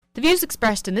The views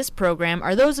expressed in this program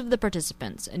are those of the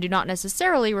participants and do not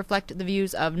necessarily reflect the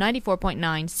views of 94.9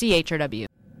 CHRW.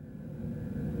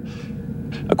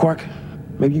 Quark,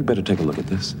 maybe you better take a look at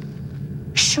this.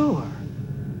 Sure.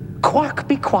 Quark,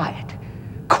 be quiet.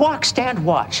 Quark, stand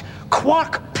watch.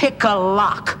 Quark, pick a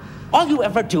lock. All you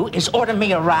ever do is order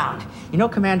me around. You know,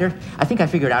 Commander, I think I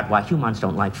figured out why humans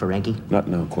don't like Ferengi. Not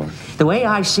now, Quark. The way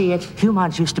I see it,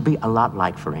 humans used to be a lot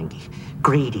like Ferengi.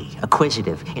 Greedy,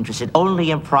 acquisitive, interested only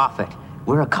in profit.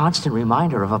 We're a constant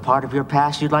reminder of a part of your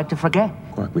past you'd like to forget.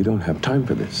 Quark, we don't have time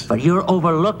for this. But you're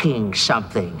overlooking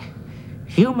something.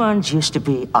 Humans used to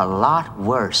be a lot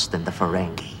worse than the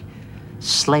Ferengi.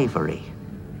 Slavery,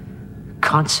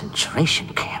 concentration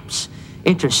camps,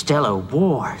 interstellar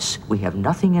wars. We have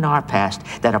nothing in our past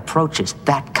that approaches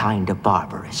that kind of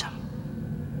barbarism.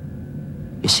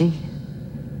 You see,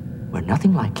 we're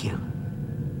nothing like you.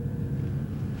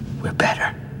 We're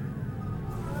better.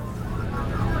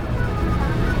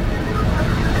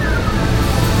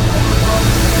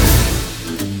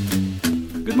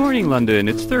 Good morning, London.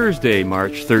 It's Thursday,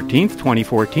 March 13th,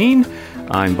 2014.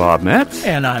 I'm Bob Metz.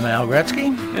 And I'm Al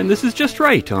Gretzky. And this is Just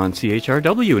Right on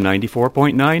CHRW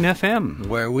 94.9 FM.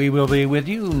 Where we will be with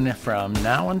you from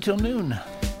now until noon.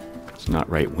 It's not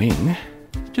right wing,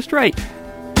 just right.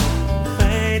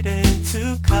 Fade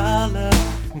into color,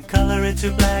 and color into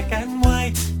black and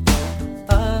white.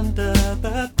 Under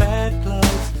the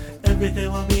bedclothes,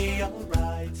 everything will be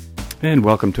alright. And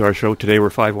welcome to our show today, where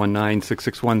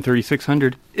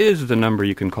 519-661-3600 is the number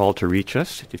you can call to reach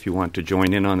us if you want to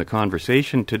join in on the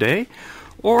conversation today,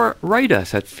 or write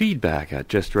us at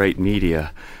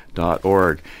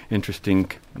feedback@justrightmedia.org.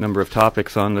 Interesting number of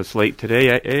topics on the slate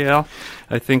today. Al,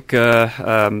 I think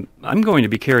I'm going to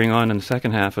be carrying on in the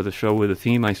second half of the show with a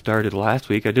theme I started last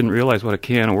week. I didn't realize what a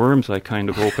can of worms I kind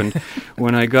of opened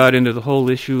when I got into the whole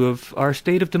issue of our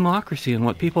state of democracy and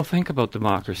what people think about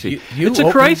democracy. It's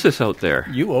a crisis out there.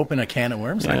 You open a can of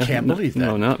worms? I can't believe that.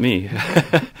 No, not me.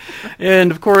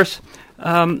 And, of course,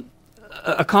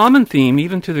 a common theme,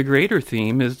 even to the greater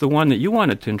theme, is the one that you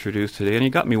wanted to introduce today, and you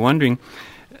got me wondering,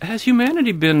 has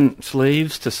humanity been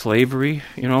slaves to slavery,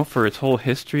 for its whole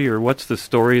history, or what's the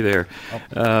story there?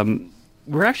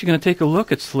 We're actually going to take a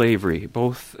look at slavery,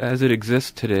 both as it exists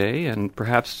today and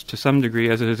perhaps to some degree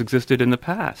as it has existed in the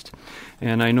past.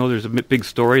 And I know there's a big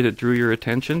story that drew your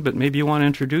attention, but maybe you want to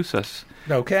introduce us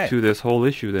to this whole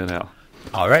issue then, Al.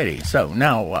 Alrighty, so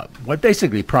now what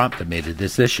basically prompted me to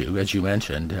this issue, as you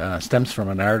mentioned, stems from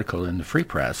an article in the Free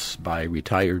Press by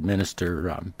retired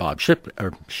Minister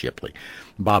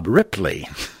Bob Ripley,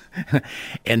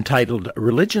 entitled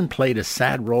 "Religion Played a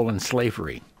Sad Role in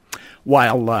Slavery."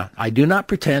 While I do not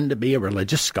pretend to be a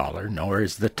religious scholar, nor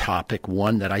is the topic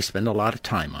one that I spend a lot of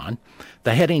time on,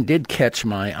 the heading did catch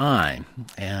my eye,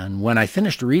 and when I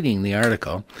finished reading the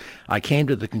article, I came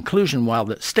to the conclusion while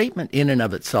the statement in and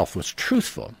of itself was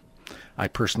truthful, I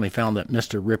personally found that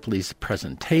Mr. Ripley's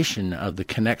presentation of the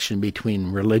connection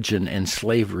between religion and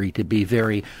slavery to be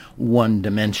very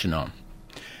one-dimensional.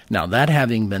 Now, that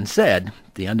having been said,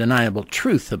 the undeniable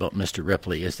truth about Mr.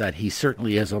 Ripley is that he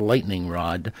certainly is a lightning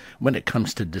rod when it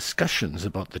comes to discussions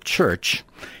about the church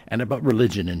and about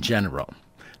religion in general.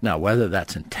 Now, whether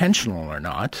that's intentional or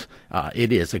not,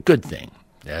 it is a good thing.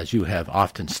 As you have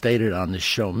often stated on this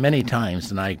show many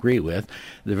times, and I agree with,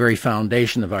 the very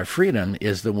foundation of our freedom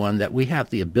is the one that we have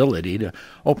the ability to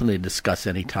openly discuss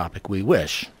any topic we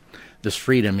wish. This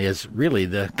freedom is really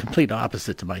the complete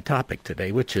opposite to my topic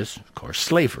today, which is, of course,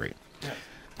 slavery. Yes.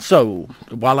 So,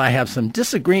 while I have some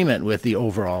disagreement with the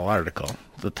overall article,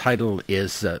 the title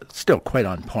is still quite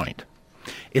on point.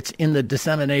 It's in the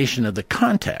dissemination of the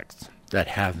context that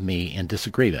have me in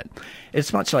disagreement.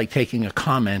 It's much like taking a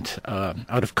comment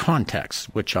out of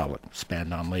context, which I'll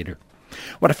expand on later.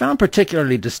 What I found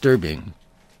particularly disturbing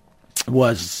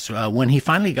was when he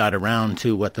finally got around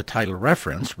to what the title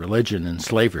referenced, Religion and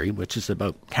Slavery, which is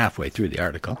about halfway through the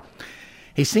article,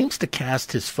 he seems to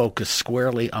cast his focus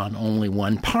squarely on only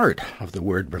one part of the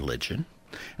word religion,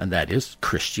 and that is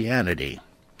Christianity.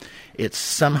 It's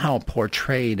somehow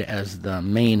portrayed as the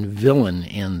main villain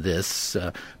in this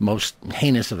most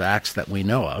heinous of acts that we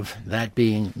know of, that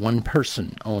being one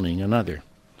person owning another.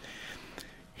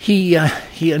 He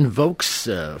invokes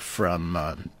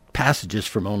from passages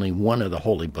from only one of the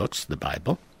holy books, the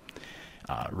Bible,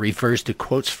 refers to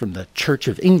quotes from the Church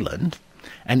of England,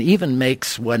 and even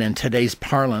makes what in today's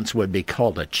parlance would be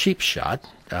called a cheap shot,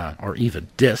 or even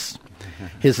diss,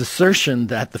 his assertion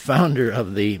that the founder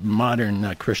of the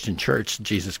modern Christian church,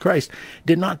 Jesus Christ,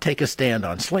 did not take a stand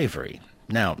on slavery.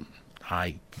 Now,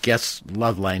 I guess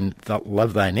love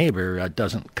thy neighbor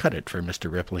doesn't cut it for Mr.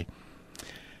 Ripley.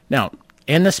 Now,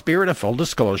 In the spirit of full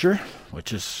disclosure,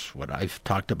 which is what I've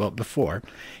talked about before,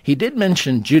 he did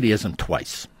mention Judaism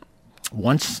twice.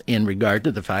 Once in regard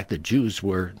to the fact that Jews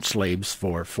were slaves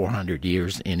for 400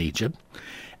 years in Egypt,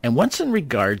 and once in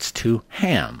regards to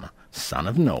Ham, son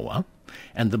of Noah,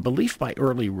 and the belief by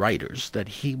early writers that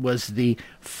he was the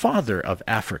father of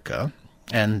Africa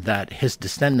and that his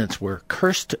descendants were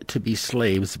cursed to be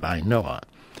slaves by Noah.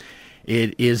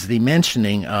 It is the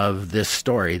mentioning of this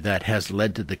story that has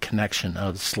led to the connection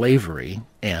of slavery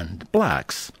and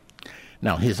blacks.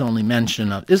 Now, his only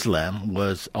mention of Islam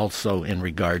was also in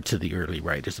regard to the early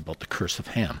writers about the curse of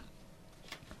Ham.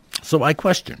 So I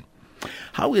question,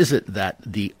 how is it that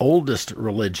the oldest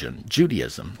religion,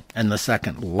 Judaism, and the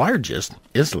second largest,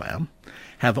 Islam,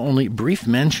 have only brief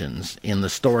mentions in the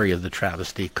story of the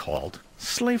travesty called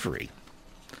slavery?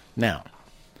 Now,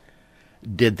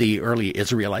 did the early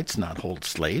Israelites not hold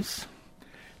slaves?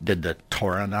 Did the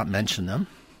Torah not mention them?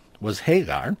 Was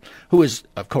Hagar, who is,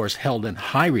 of course, held in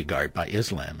high regard by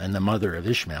Islam and the mother of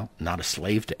Ishmael, not a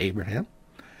slave to Abraham?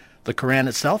 The Quran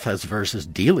itself has verses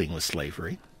dealing with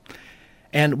slavery.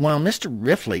 And while Mr.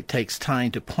 Ripley takes time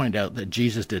to point out that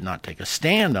Jesus did not take a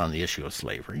stand on the issue of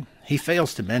slavery, he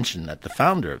fails to mention that the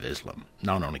founder of Islam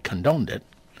not only condoned it,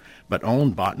 but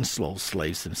owned, bought, and sold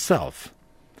slaves himself.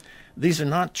 These are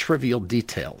not trivial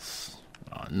details.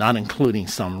 Not including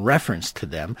some reference to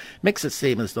them makes it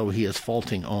seem as though he is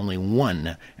faulting only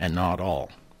one and not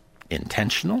all.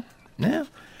 Intentional? Yeah,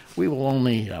 we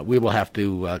will have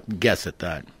to guess at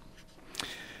that.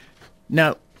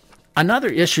 Now, another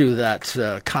issue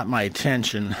that caught my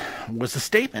attention was a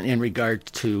statement in regard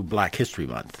to Black History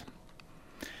Month.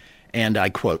 And I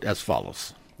quote as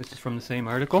follows. This is from the same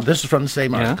article? This is from the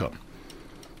same article.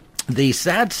 The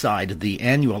sad side of the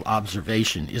annual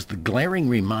observation is the glaring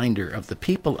reminder of the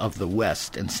people of the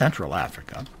West and Central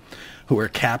Africa who were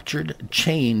captured,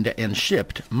 chained, and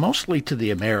shipped mostly to the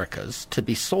Americas to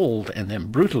be sold and then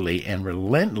brutally and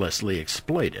relentlessly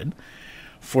exploited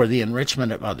for the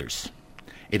enrichment of others.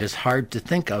 It is hard to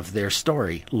think of their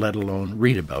story, let alone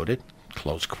read about it.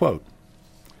 Close quote.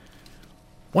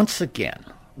 Once again,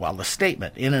 while the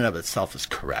statement in and of itself is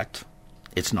correct,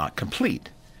 it's not complete,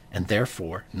 and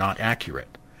therefore not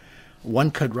accurate. One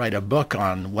could write a book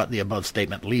on what the above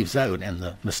statement leaves out and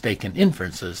the mistaken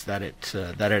inferences that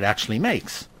it actually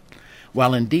makes.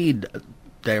 While indeed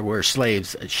there were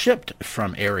slaves shipped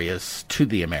from areas to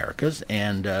the Americas,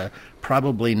 and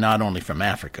probably not only from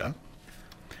Africa,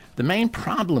 the main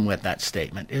problem with that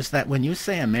statement is that when you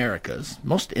say Americas,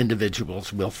 most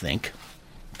individuals will think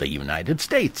the United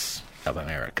States of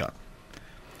America.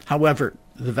 However,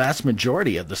 the vast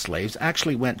majority of the slaves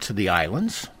actually went to the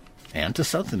islands and to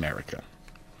South America.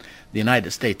 The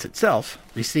United States itself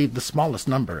received the smallest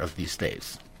number of these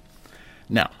slaves.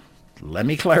 Now, let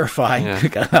me clarify,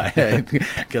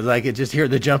 because I could just hear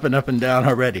the jumping up and down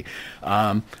already.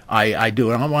 I do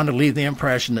not want to leave the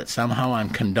impression that somehow I'm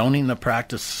condoning the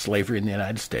practice of slavery in the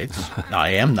United States. I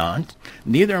am not.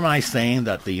 Neither am I saying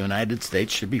that the United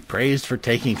States should be praised for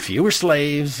taking fewer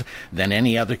slaves than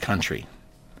any other country.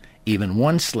 Even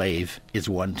one slave is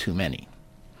one too many.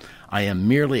 I am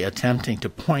merely attempting to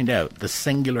point out the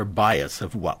singular bias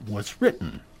of what was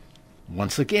written.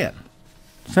 Once again,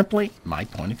 simply my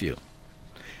point of view.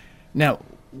 Now,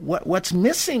 what's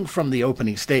missing from the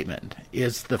opening statement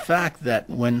is the fact that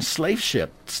when slave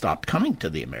ships stopped coming to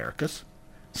the Americas,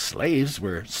 slaves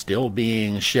were still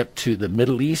being shipped to the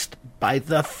Middle East by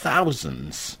the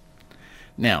thousands.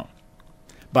 Now,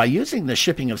 by using the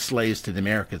shipping of slaves to the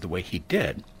Americas the way he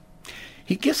did,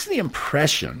 he gives the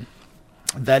impression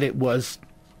that it was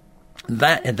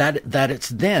that it's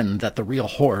then that the real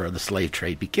horror of the slave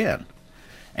trade began.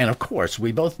 And of course,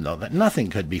 we both know that nothing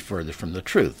could be further from the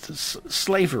truth.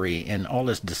 Slavery in all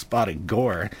its despotic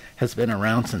gore has been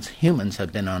around since humans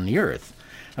have been on the earth.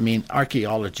 I mean,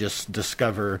 archaeologists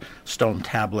discover stone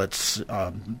tablets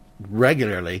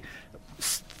regularly,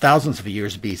 thousands of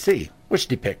years BC, which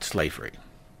depict slavery.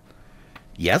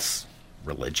 Yes,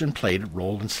 religion played a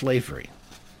role in slavery.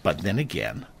 But then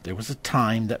again, there was a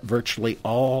time that virtually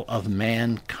all of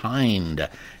mankind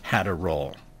had a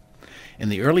role. In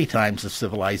the early times of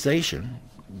civilization,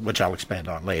 which I'll expand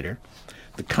on later,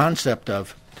 the concept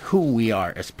of who we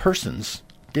are as persons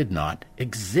did not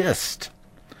exist.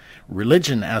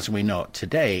 Religion as we know it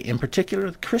today, in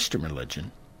particular the Christian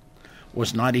religion,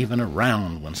 was not even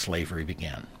around when slavery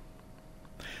began.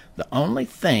 The only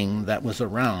thing that was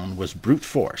around was brute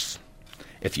force.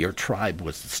 If your tribe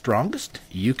was the strongest,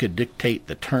 you could dictate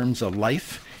the terms of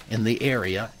life in the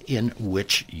area in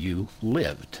which you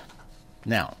lived.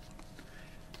 Now,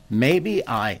 maybe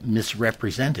I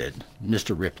misrepresented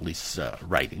Mr. Ripley's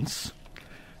writings,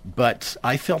 But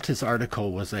I felt his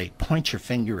article was a point your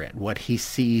finger at what he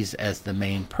sees as the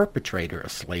main perpetrator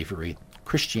of slavery,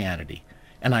 Christianity.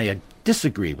 And I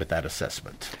disagree with that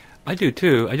assessment. I do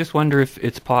too. I just wonder if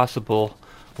it's possible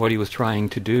what he was trying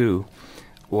to do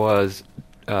was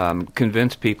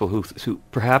convince people who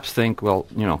perhaps think, well,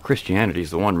 Christianity is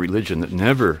the one religion that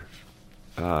never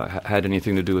had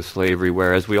anything to do with slavery,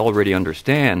 whereas we already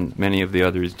understand many of the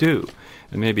others do.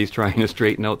 And maybe he's trying to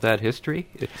straighten out that history.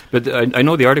 But I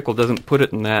know the article doesn't put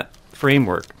it in that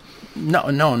framework. No,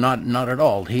 not at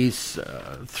all. He's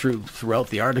throughout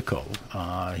the article.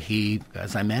 He,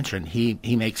 as I mentioned,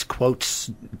 he makes quotes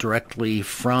directly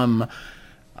from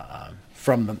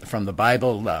the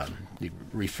Bible. He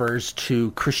refers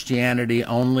to Christianity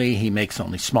only. He makes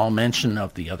only small mention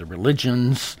of the other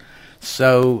religions.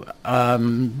 So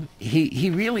he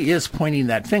really is pointing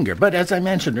that finger. But as I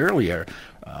mentioned earlier,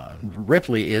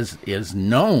 Ripley is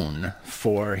known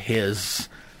for his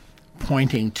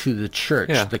pointing to the church,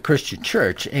 the Christian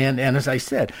church. And as I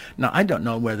said, now I don't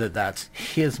know whether that's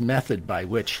his method by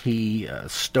which he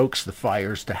stokes the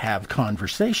fires to have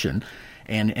conversation.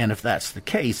 And if that's the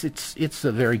case, it's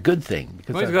a very good thing.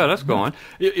 Because well, he's got us going.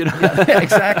 Yeah,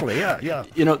 exactly, yeah.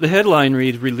 The headline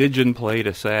reads, "Religion played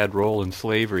a sad role in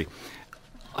slavery."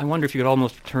 I wonder if you could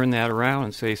almost turn that around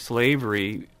and say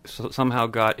slavery somehow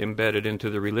got embedded into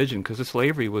the religion, because the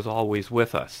slavery was always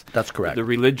with us. That's correct. The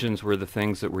religions were the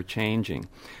things that were changing.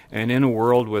 And in a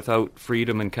world without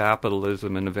freedom and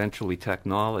capitalism and eventually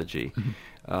technology,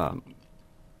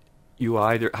 you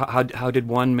either how did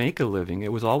one make a living?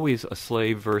 It was always a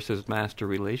slave versus master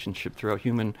relationship throughout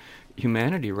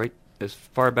humanity, right as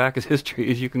far back as history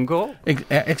as you can go.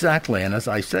 Exactly, and as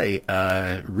I say,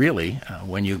 really,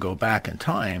 when you go back in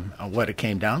time, what it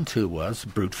came down to was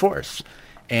brute force.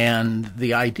 And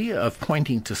the idea of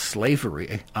pointing to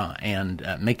slavery and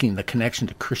making the connection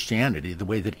to Christianity the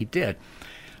way that he did,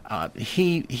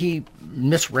 he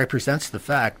misrepresents the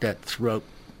fact that throughout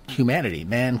humanity,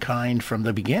 mankind from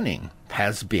the beginning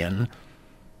has been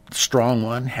strong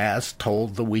one, has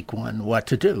told the weak one what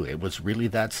to do. It was really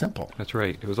that simple. That's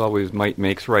right. It was always might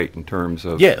makes right in terms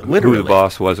of literally. Who the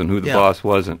boss was and who the boss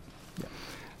wasn't. Yeah.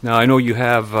 Now, I know you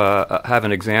have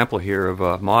an example here of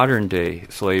a modern-day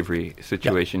slavery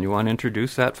situation. Yeah. You want to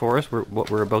introduce that for us, what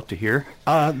we're about to hear?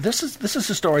 This is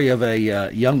the story of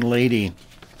a young lady.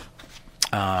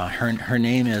 Her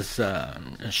name is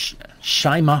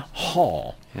Shima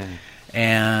Hall. Yeah.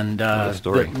 And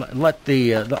let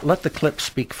the clip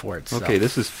speak for itself. Okay,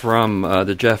 this is from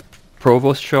the Jeff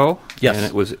Provost Show. Yes. And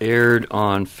it was aired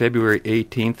on February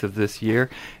 18th of this year.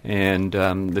 And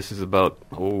this is about,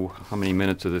 how many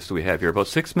minutes of this do we have here? About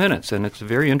 6 minutes. And it's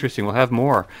very interesting. We'll have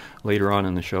more later on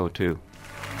in the show, too.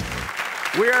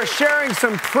 We are sharing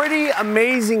some pretty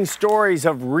amazing stories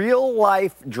of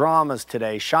real-life dramas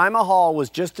today. Shima Hall was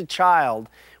just a child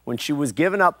when she was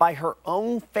given up by her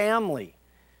own family.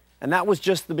 And that was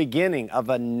just the beginning of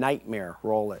a nightmare.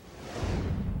 Roll it.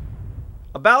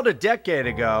 About a decade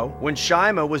ago, when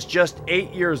Shima was just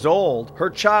 8 years old, her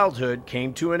childhood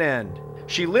came to an end.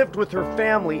 She lived with her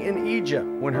family in Egypt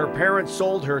when her parents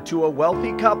sold her to a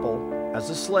wealthy couple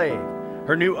as a slave.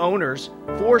 Her new owners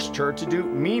forced her to do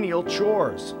menial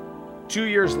chores. 2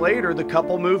 years later, the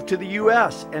couple moved to the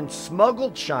U.S. and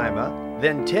smuggled Shima,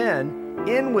 then 10,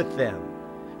 in with them.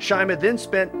 Shima then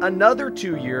spent another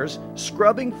 2 years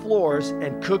scrubbing floors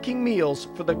and cooking meals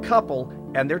for the couple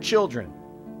and their children,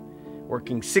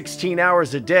 working 16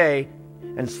 hours a day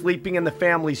and sleeping in the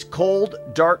family's cold,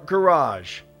 dark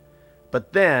garage.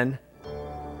 But then,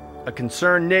 a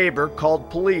concerned neighbor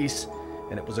called police,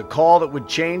 and it was a call that would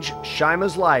change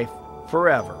Shima's life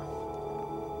forever.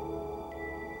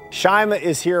 Shima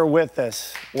is here with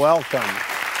us. Welcome.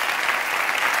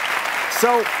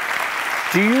 So,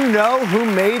 do you know who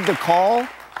made the call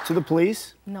to the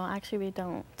police? No, actually we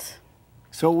don't.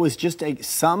 So it was just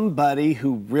somebody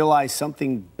who realized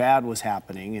something bad was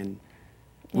happening and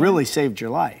really saved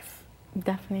your life.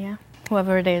 Definitely, yeah.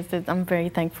 Whoever it is, I'm very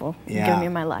thankful for giving me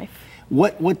my life.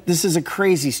 This is a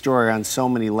crazy story on so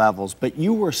many levels, but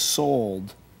you were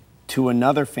sold to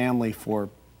another family for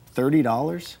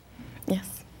 $30?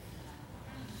 Yes.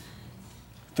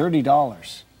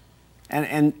 $30.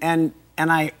 And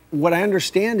what I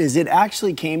understand is it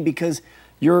actually came because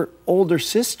your older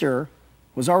sister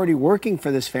was already working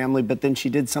for this family, but then she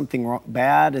did something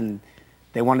bad and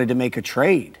they wanted to make a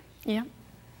trade. Yeah.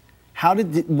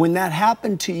 When that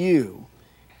happened to you,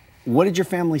 what did your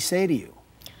family say to you?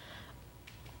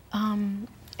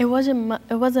 It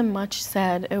wasn't much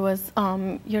said. It was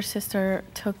your sister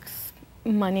took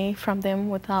money from them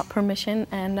without permission,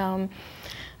 and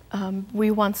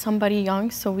we want somebody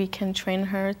young so we can train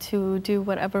her to do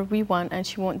whatever we want and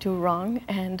she won't do wrong.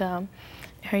 And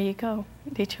here you go.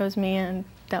 They chose me and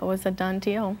that was a done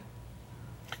deal.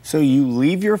 So you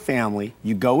leave your family,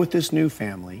 you go with this new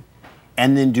family,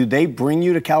 and then do they bring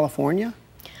you to California?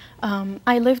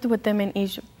 I lived with them in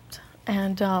Egypt.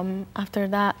 And after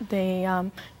that, they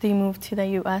moved to the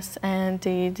U.S. and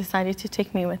they decided to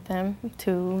take me with them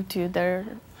to do their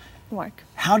work.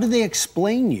 How do they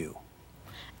explain you?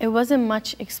 It wasn't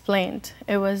much explained.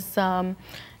 It was,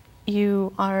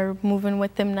 you are moving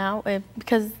with them now.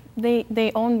 Because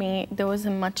they own me, there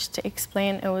wasn't much to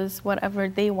explain. It was whatever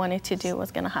they wanted to do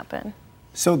was going to happen.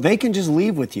 So they can just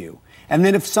leave with you. And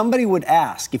then if somebody would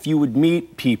ask if you would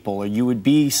meet people or you would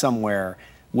be somewhere,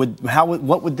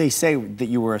 what would they say? That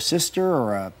you were a sister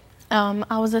or a...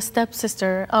 I was a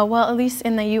stepsister. Well, at least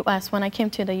in the U.S. When I came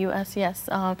to the U.S., yes.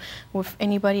 If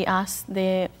anybody asked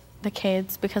the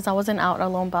kids, because I wasn't out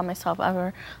alone by myself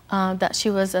ever, that she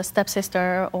was a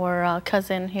stepsister or a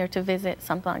cousin here to visit,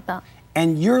 something like that.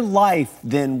 And your life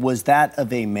then, was that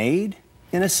of a maid,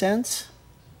 in a sense?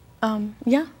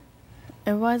 Yeah,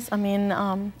 it was. I mean,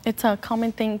 it's a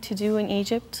common thing to do in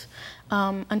Egypt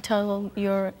until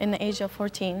you're in the age of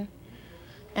 14.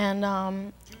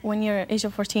 And when you're age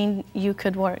of 14, you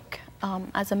could work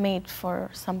as a maid for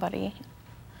somebody.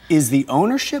 Is the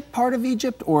ownership part of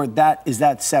Egypt, or is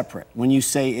that separate when you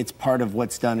say it's part of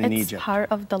what's done in Egypt? It's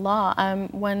part of the law.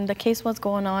 When the case was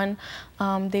going on,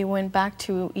 they went back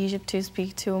to Egypt to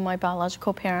speak to my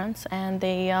biological parents, and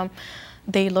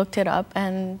they looked it up,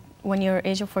 and when you're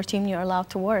age of 14, you're allowed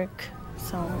to work.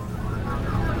 So.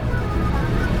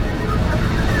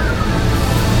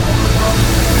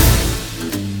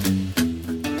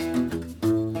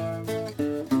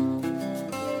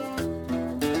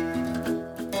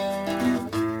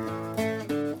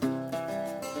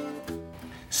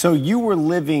 So you were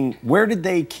living, where did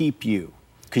they keep you?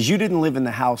 Because you didn't live in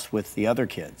the house with the other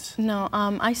kids. No,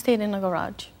 I stayed in the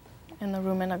garage, in the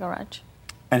room in the garage.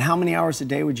 And how many hours a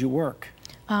day would you work?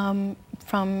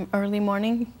 From early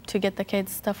morning to get the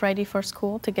kids' stuff ready for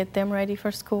school, to get them ready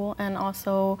for school, and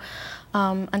also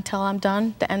until I'm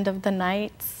done, the end of the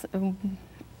night,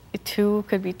 2,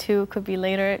 could be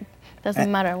later, it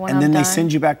doesn't matter when I'm done. And then they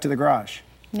send you back to the garage?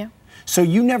 Yeah. So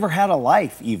you never had a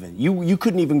life even? You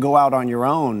couldn't even go out on your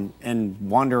own and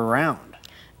wander around?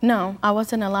 No, I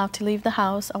wasn't allowed to leave the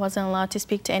house. I wasn't allowed to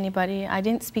speak to anybody. I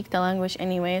didn't speak the language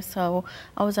anyway, so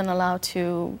I wasn't allowed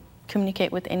to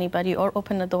communicate with anybody or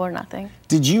open the door, nothing.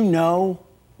 Did you know,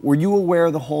 were you aware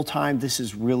the whole time this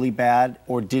is really bad?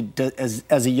 Or as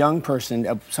a young person,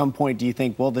 at some point, do you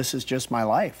think, well, this is just my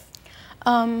life?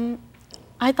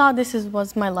 I thought this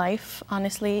was my life,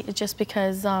 honestly, just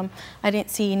because I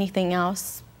didn't see anything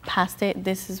else past it.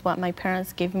 This is what my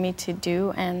parents gave me to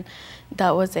do, and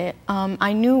that was it.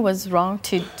 I knew it was wrong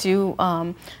to do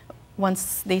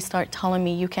once they start telling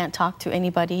me you can't talk to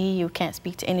anybody, you can't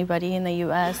speak to anybody in the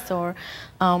U.S., or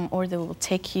they will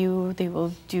take you, they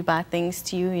will do bad things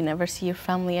to you, you never see your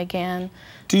family again.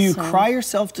 Do you cry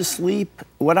yourself to sleep?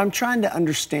 What I'm trying to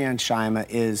understand, Shyma,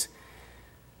 is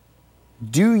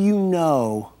do you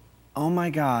know, oh my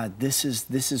God, this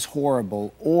is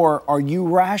horrible, or are you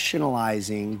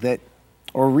rationalizing that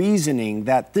or reasoning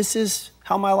that this is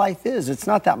how my life is? It's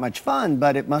not that much fun,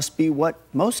 but it must be what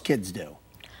most kids do.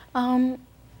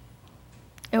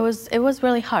 It was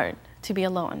really hard to be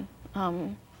alone.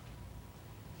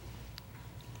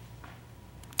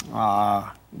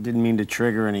 Didn't mean to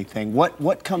trigger anything.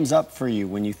 What comes up for you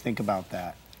when you think about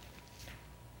that?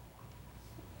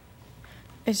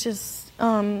 It's just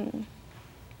the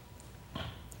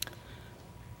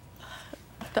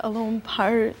alone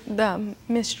part, the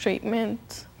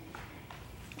mistreatment,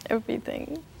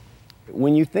 everything.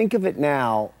 When you think of it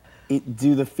now,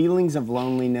 do the feelings of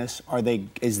loneliness,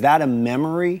 is that a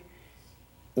memory,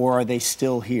 or are they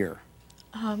still here?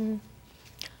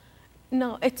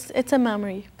 No, it's a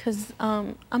memory, because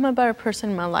I'm a better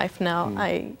person in my life now.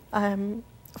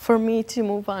 For me to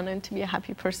move on and to be a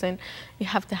happy person, you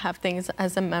have to have things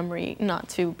as a memory, not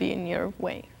to be in your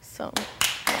way. So.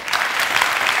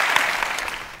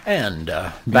 And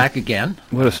back again.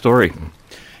 What a story.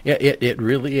 Yeah, it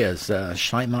really is.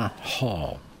 Shyma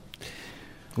Hall.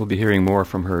 We'll be hearing more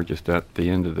from her just at the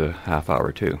end of the half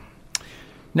hour, too.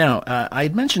 Now, I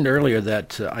had mentioned earlier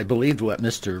that I believed what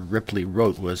Mr. Ripley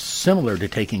wrote was similar to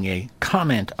taking a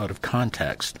comment out of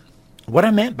context. What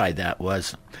I meant by that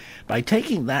was, by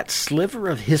taking that sliver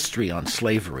of history on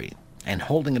slavery and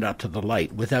holding it up to the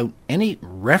light without any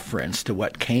reference to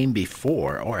what came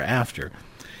before or after,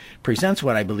 presents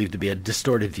what I believe to be a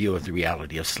distorted view of the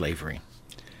reality of slavery.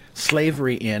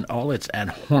 Slavery in all its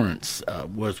abhorrence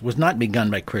was not begun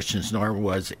by Christians, nor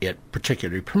was it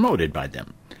particularly promoted by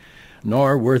them.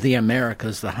 Nor were the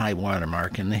Americas the high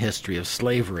watermark in the history of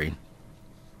slavery.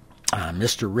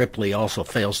 Mr. Ripley also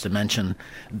fails to mention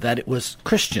that it was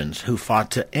Christians who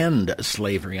fought to end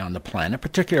slavery on the planet,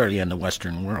 particularly in the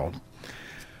Western world.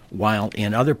 While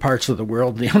in other parts of the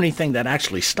world, the only thing that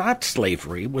actually stopped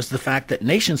slavery was the fact that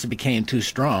nations became too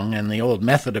strong, and the old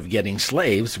method of getting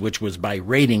slaves, which was by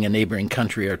raiding a neighboring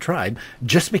country or tribe,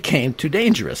 just became too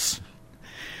dangerous.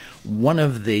 One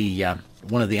of the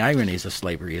ironies of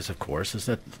slavery is, of course, is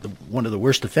that one of the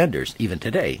worst offenders, even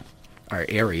today, are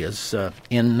areas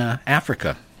in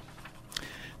Africa.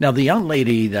 Now, the young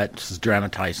lady that's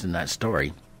dramatized in that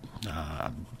story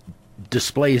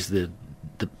displays the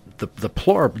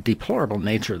deplorable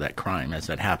nature of that crime as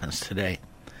it happens today.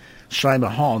 Shyma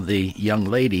Hall, the young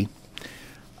lady,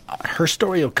 her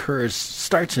story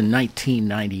starts in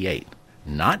 1998.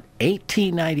 Not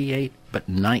 1898, but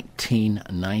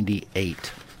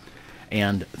 1998.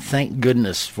 And thank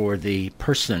goodness for the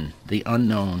person, the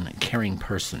unknown, caring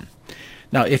person.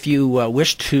 Now, if you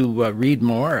wish to read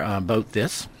more about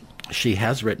this, she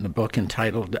has written a book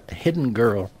entitled Hidden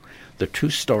Girl, The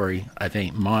True Story of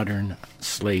a Modern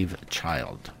Slave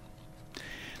Child.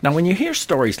 Now, when you hear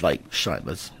stories like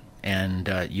Shyma's,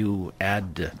 and you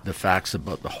add the facts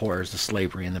about the horrors of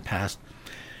slavery in the past,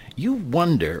 you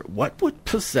wonder what would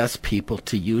possess people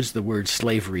to use the word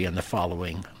slavery in the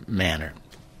following manner.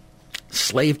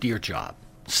 Slave to your job,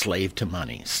 slave to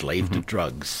money, slave to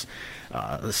drugs,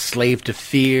 slave to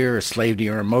fear, slave to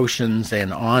your emotions,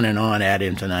 and on ad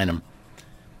infinitum.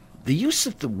 The use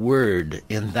of the word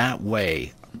in that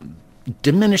way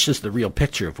diminishes the real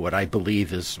picture of what I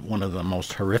believe is one of the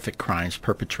most horrific crimes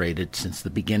perpetrated since the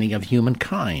beginning of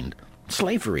humankind,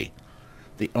 slavery,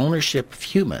 the ownership of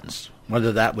humans,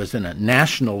 whether that was in a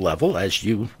national level, as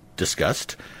you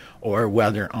discussed, or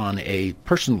whether on a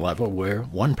personal level where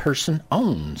one person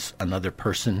owns another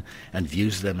person and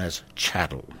views them as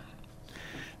chattel.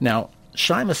 Now,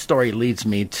 Shyma's story leads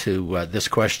me to this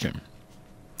question.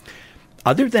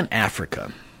 Other than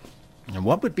Africa,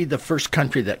 what would be the first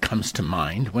country that comes to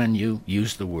mind when you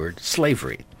use the word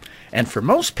slavery? And for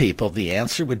most people, the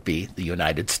answer would be the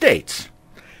United States.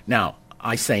 Now,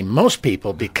 I say most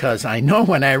people because I know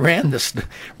when I ran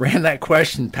that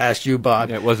question past you, Bob.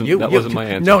 Yeah, that wasn't my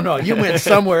answer. No, you went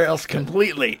somewhere else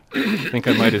completely. I think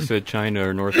I might have said China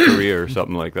or North Korea or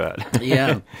something like that.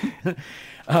 Yeah.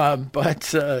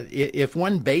 But if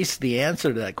one based the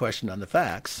answer to that question on the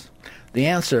facts, the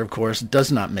answer, of course,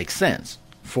 does not make sense.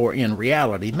 For in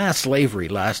reality, mass slavery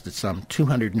lasted some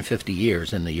 250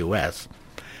 years in the U.S.,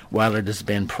 while it has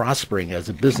been prospering as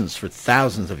a business for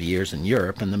thousands of years in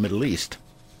Europe and the Middle East.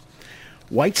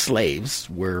 White slaves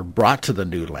were brought to the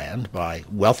new land by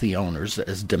wealthy owners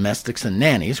as domestics and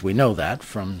nannies. We know that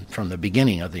from the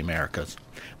beginning of the Americas.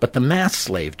 But the mass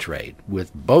slave trade,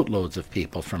 with boatloads of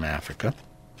people from Africa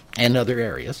and other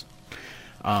areas,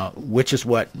 which is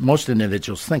what most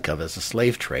individuals think of as a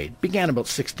slave trade, began about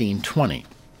 1620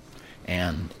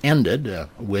 and ended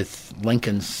with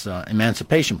Lincoln's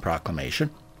Emancipation Proclamation.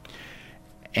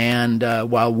 And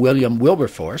while William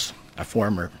Wilberforce, a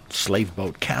former slave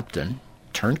boat captain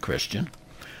turned Christian,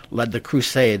 led the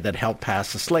crusade that helped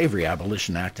pass the Slavery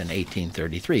Abolition Act in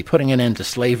 1833, putting an end to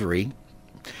slavery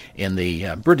in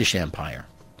the British Empire.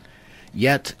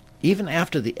 Yet, even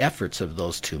after the efforts of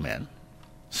those two men,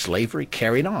 slavery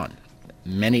carried on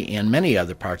in many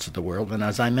other parts of the world, and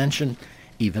as I mentioned,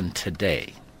 even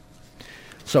today.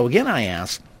 So again I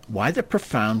ask, why the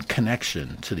profound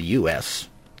connection to the U.S.,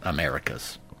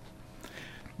 Americas?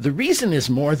 The reason is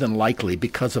more than likely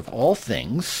because of all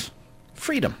things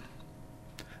freedom.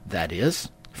 That is,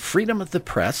 freedom of the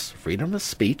press, freedom of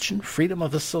speech, and freedom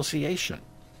of association.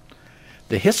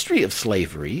 The history of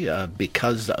slavery,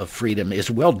 because of freedom, is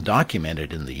well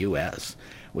documented in the U.S.,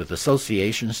 with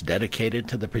associations dedicated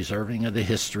to the preserving of the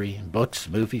history, books,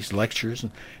 movies, lectures,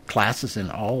 and classes in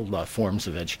all forms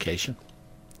of education.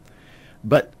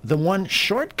 But the one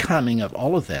shortcoming of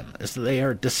all of them is that they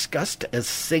are discussed as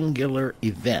singular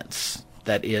events,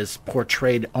 that is,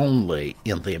 portrayed only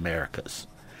in the Americas,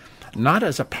 not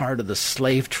as a part of the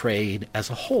slave trade as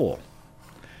a whole.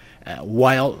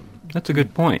 While that's a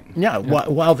good point. Yeah,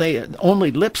 while they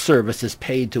only lip service is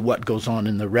paid to what goes on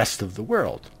in the rest of the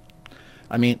world.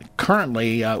 I mean,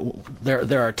 currently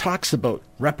there are talks about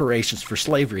reparations for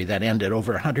slavery that ended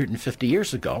over 150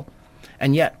 years ago,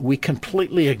 and yet we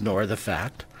completely ignore the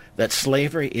fact that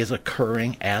slavery is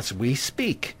occurring as we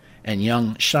speak, and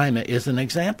young Shyma is an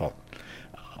example.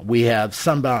 we have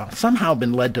somehow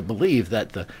been led to believe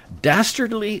that the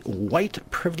dastardly white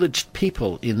privileged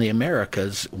people in the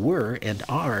Americas were and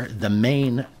are the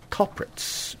main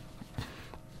culprits.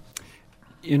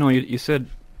 You know, you said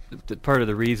that part of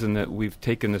the reason that we've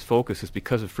taken this focus is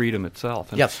because of freedom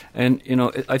itself. And, yes. And, you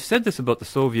know, I've said this about the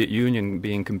Soviet Union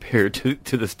being compared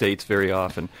to the States very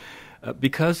often,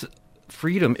 because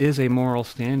freedom is a moral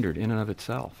standard in and of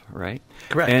itself, right?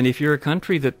 Correct. And if you're a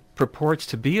country that purports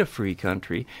to be a free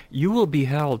country, you will be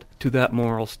held to that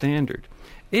moral standard.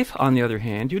 If, on the other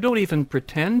hand, you don't even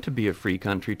pretend to be a free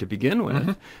country to begin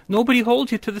with, nobody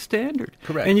holds you to the standard.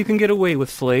 Correct. And you can get away with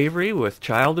slavery, with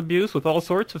child abuse, with all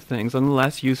sorts of things,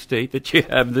 unless you state that you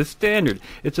have this standard.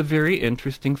 It's a very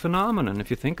interesting phenomenon, if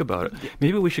you think about it.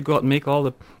 Maybe we should go out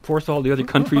and force all the other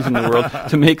countries in the world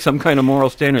to make some kind of moral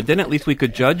standard. Then at least we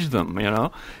could judge them, you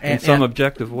know, in some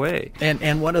objective way.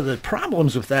 And one of the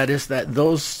problems with that is that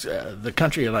the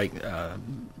country like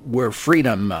where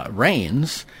freedom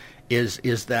reigns,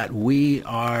 is that we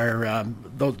are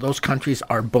those countries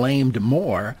are blamed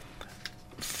more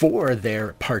for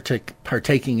their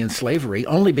partaking in slavery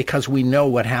only because we know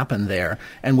what happened there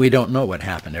and we don't know what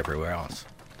happened everywhere else.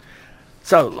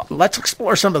 So let's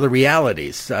explore some of the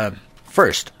realities.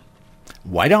 First,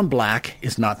 white on black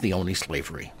is not the only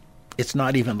slavery. It's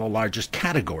not even the largest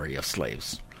category of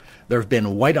slaves. There have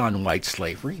been white on white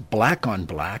slavery, black on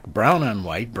black, brown on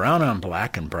white, brown on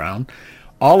black and brown,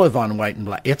 olive on white and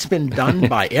black. It's been done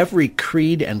by every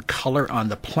creed and color on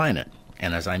the planet.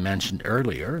 And as I mentioned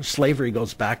earlier, slavery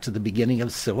goes back to the beginning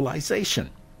of civilization.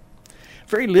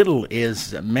 Very little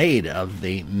is made of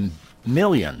the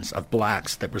millions of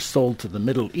blacks that were sold to the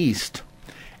Middle East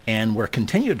and were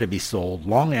continued to be sold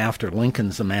long after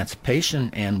Lincoln's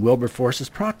emancipation and Wilberforce's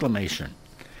proclamation.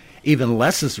 Even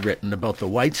less is written about the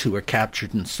whites who were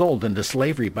captured and sold into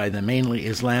slavery by the mainly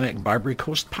Islamic Barbary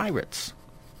Coast pirates.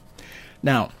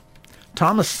 Now,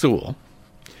 Thomas Sowell,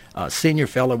 senior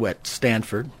fellow at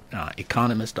Stanford,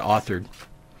 economist, authored,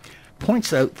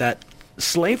 points out that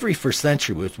slavery for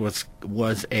centuries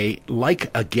was a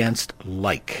like against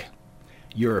like.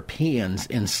 Europeans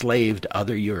enslaved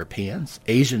other Europeans,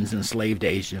 Asians enslaved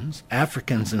Asians,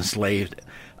 Africans enslaved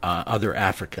other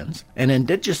Africans, and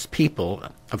indigenous people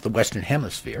of the Western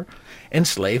Hemisphere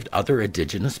enslaved other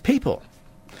indigenous people.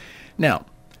 Now,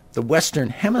 the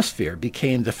Western Hemisphere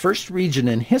became the first region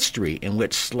in history in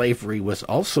which slavery was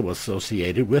also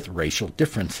associated with racial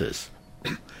differences.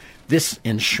 This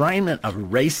enshrinement of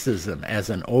racism as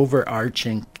an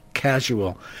overarching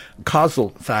causal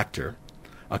factor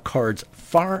accords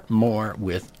far more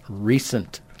with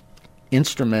recent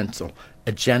instrumental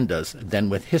agendas than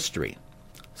with history.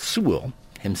 Sewell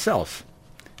himself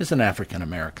is an African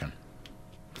American.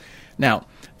 Now,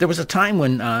 there was a time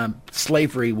when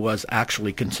slavery was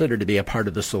actually considered to be a part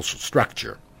of the social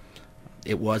structure.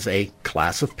 It was a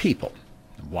class of people.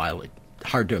 While it's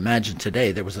hard to imagine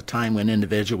today, there was a time when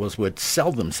individuals would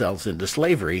sell themselves into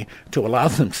slavery to allow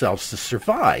themselves to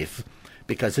survive.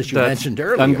 Because, as you mentioned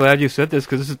earlier... I'm glad you said this,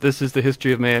 because this is the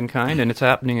history of mankind, and it's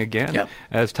happening again. Yep.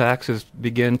 As taxes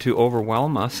begin to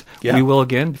overwhelm us, Yep. we will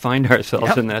again find ourselves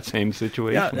Yep. in that same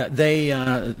situation. Yeah,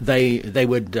 they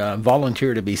would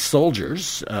volunteer to be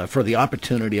soldiers for the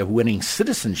opportunity of winning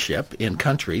citizenship in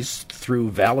countries through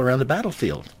valor on the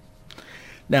battlefield.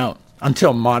 Now,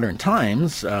 until modern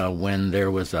times, when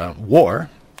there was a war,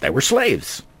 they were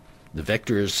slaves. The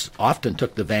victors often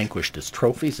took the vanquished as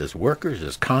trophies, as workers,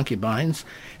 as concubines,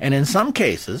 and in some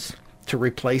cases, to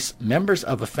replace members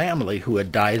of a family who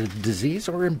had died of disease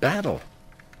or in battle.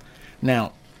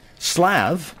 Now,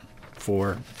 Slav,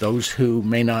 for those who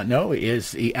may not know,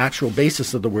 is the actual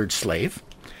basis of the word slave,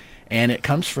 and it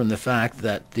comes from the fact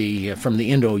that from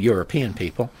the Indo-European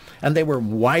people, and they were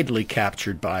widely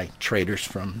captured by traders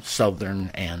from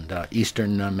southern and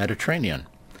eastern Mediterranean.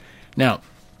 Now,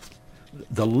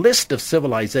 the list of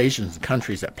civilizations and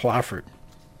countries that proffered,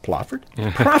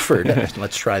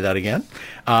 let's try that again,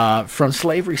 from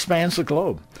slavery spans the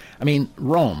globe. I mean,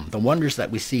 Rome, the wonders that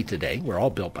we see today, were all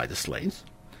built by the slaves.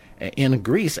 In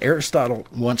Greece, Aristotle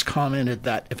once commented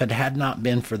that if it had not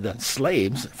been for the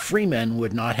slaves, free men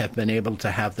would not have been able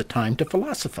to have the time to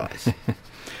philosophize.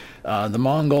 The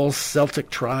Mongols, Celtic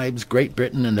tribes, Great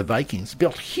Britain, and the Vikings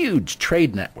built huge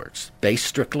trade networks based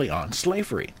strictly on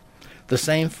slavery. The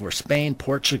same for Spain,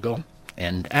 Portugal,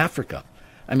 and Africa.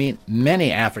 I mean, many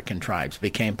African tribes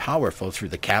became powerful through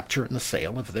the capture and the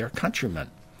sale of their countrymen.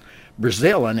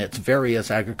 Brazil and its various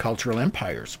agricultural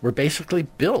empires were basically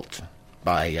built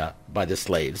by the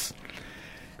slaves.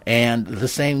 And the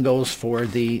same goes for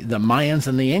the Mayans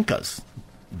and the Incas.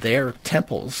 Their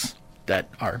temples that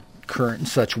are current and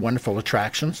such wonderful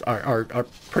attractions are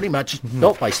pretty much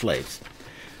built by slaves.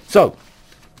 So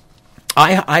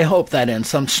I hope that in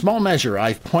some small measure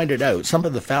I've pointed out some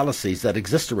of the fallacies that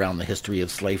exist around the history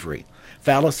of slavery.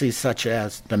 Fallacies such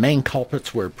as the main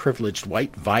culprits were privileged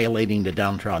white violating the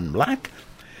downtrodden black,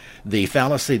 the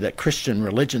fallacy that Christian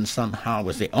religion somehow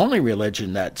was the only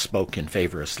religion that spoke in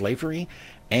favor of slavery,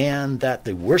 and that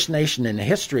the worst nation in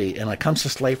history when it comes to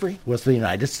slavery was the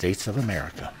United States of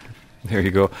America. There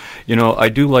you go. You know, I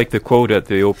do like the quote at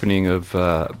the opening of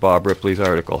Bob Ripley's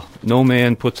article. No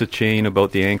man puts a chain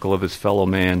about the ankle of his fellow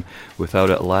man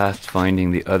without at last finding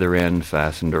the other end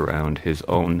fastened around his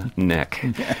own neck,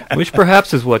 which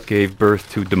perhaps is what gave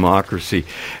birth to democracy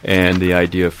and the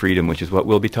idea of freedom, which is what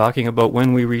we'll be talking about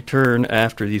when we return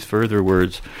after these further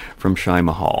words from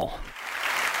Shyma Hall.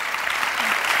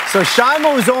 So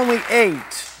Shyma was only 8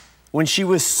 when she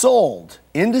was sold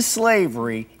into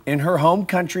slavery in her home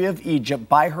country of Egypt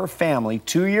by her family.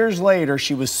 2 years later,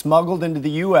 she was smuggled into the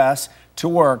U.S. to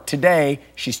work. Today,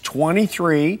 she's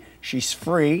 23, she's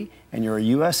free, and you're a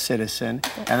U.S. citizen,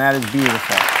 and that is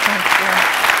beautiful.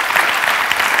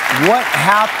 What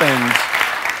happened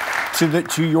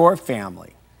to your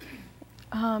family?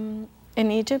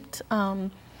 In Egypt, I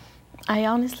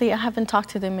haven't talked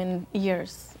to them in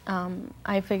years.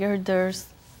 I figured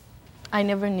I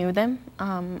never knew them.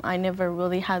 I never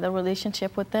really had a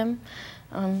relationship with them.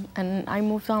 And I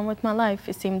moved on with my life.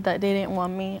 It seemed that they didn't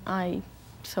want me,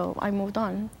 so I moved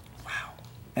on. Wow.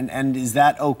 And is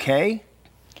that okay?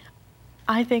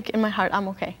 I think in my heart I'm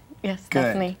okay. Yes, Good.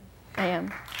 Definitely, I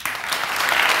am.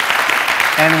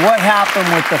 And what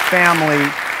happened with the family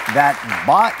that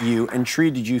bought you and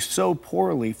treated you so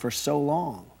poorly for so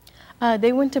long?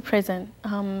 They went to prison.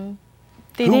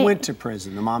 Who went to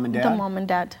prison? The mom and dad? The mom and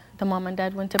dad. The mom and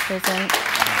dad went to prison.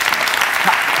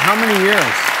 How many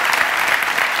years?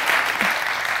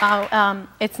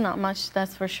 It's not much,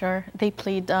 that's for sure. They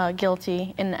plead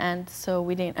guilty in the end, so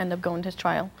we didn't end up going to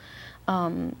trial.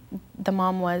 The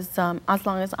mom was, as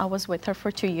long as I was with her,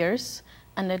 for 2 years,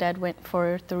 and the dad went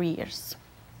for 3 years.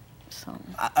 So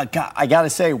I got to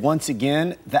say, once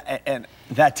again,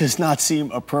 that does not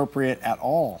seem appropriate at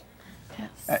all.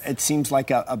 yes. It seems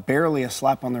like barely a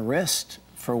slap on the wrist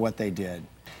for what they did.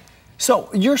 So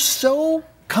you're so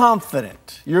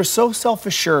confident, you're so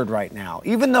self-assured right now,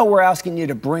 even though we're asking you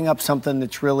to bring up something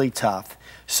that's really tough.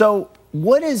 So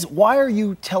why are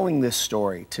you telling this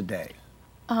story today?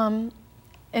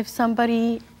 If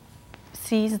somebody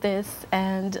sees this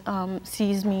and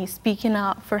sees me speaking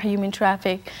out for human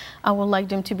traffic, I would like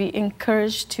them to be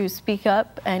encouraged to speak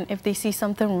up. And if they see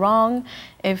something wrong,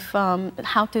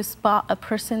 how to spot a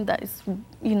person that is,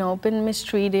 been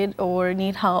mistreated or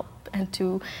need help, and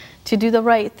to do the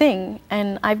right thing.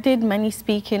 And I've did many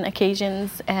speaking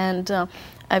occasions, and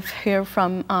I've heard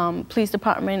from police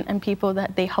department and people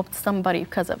that they helped somebody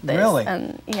because of this. Really?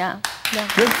 And yeah.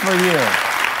 Good for you.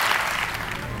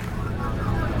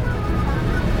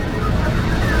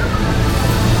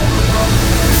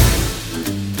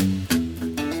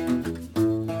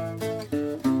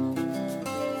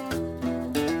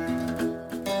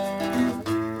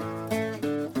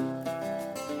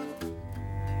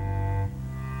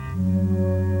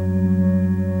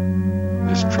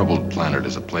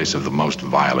 Is a place of the most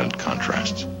violent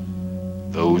contrasts.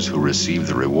 Those who receive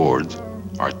the rewards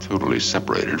are totally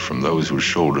separated from those who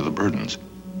shoulder the burdens.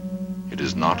 It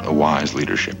is not a wise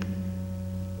leadership.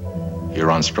 Here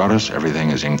on Stratus,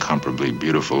 everything is incomparably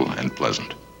beautiful and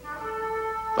pleasant.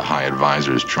 The High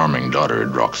Advisor's charming daughter,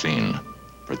 Droxine,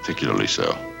 particularly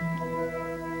so.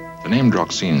 The name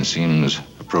Droxine seems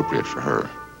appropriate for her.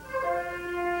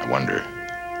 I wonder,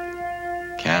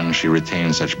 can she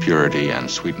retain such purity and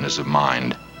sweetness of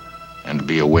mind and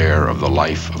be aware of the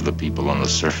life of the people on the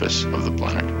surface of the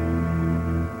planet?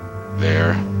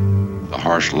 There, the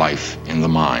harsh life in the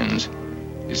mines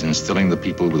is instilling the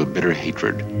people with a bitter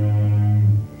hatred.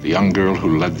 The young girl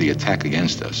who led the attack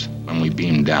against us when we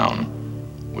beamed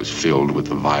down was filled with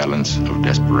the violence of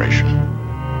desperation.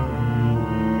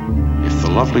 If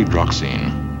the lovely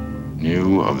Droxine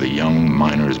knew of the young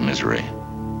miner's misery,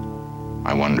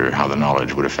 I wonder how the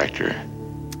knowledge would affect her.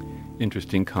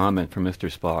 Interesting comment from Mr.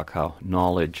 Spock, how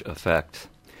knowledge affects.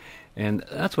 And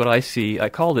that's what I see. I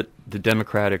called it the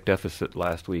democratic deficit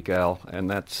last week, Al, and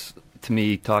that's, to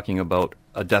me, talking about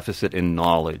a deficit in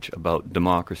knowledge about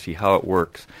democracy, how it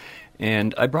works.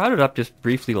 And I brought it up just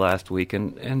briefly last week,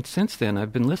 and since then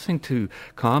I've been listening to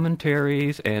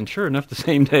commentaries, and sure enough, the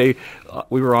same day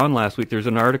we were on last week, there's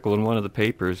an article in one of the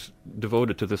papers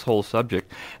devoted to this whole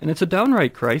subject, and it's a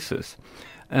downright crisis.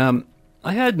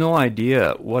 I had no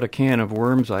idea what a can of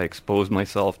worms I exposed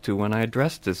myself to when I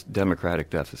addressed this Democratic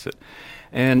deficit.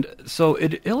 And so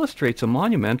it illustrates a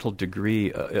monumental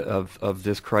degree of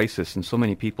this crisis in so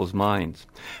many people's minds.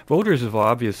 Voters have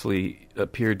obviously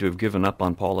appeared to have given up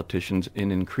on politicians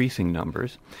in increasing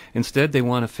numbers. Instead, they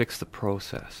want to fix the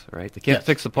process, right? They can't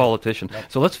fix the politician.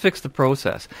 So let's fix the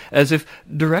process. As if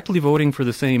directly voting for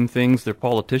the same things their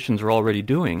politicians are already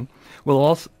doing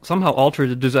will somehow alter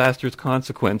the disastrous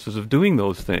consequences of doing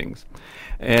those things.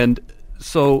 And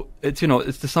so it's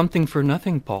the something for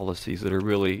nothing policies that are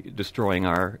really destroying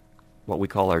what we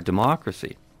call our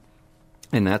democracy,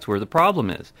 and that's where the problem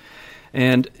is.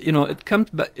 And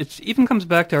it even comes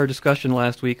back to our discussion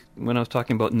last week when I was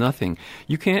talking about nothing.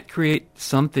 You can't create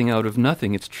something out of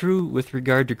nothing. It's true with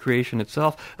regard to creation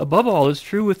itself. Above all, it's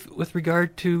true with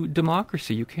regard to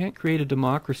democracy. You can't create a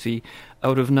democracy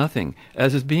out of nothing,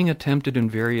 as is being attempted in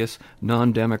various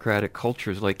non-democratic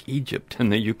cultures like Egypt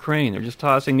and the Ukraine. They're just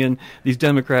tossing in these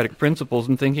democratic principles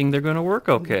and thinking they're going to work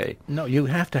okay. No, you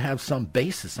have to have some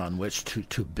basis on which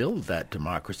to build that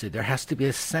democracy. There has to be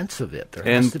a sense of it. There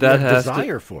has to be a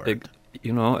desire for it.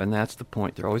 And that's the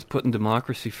point. They're always putting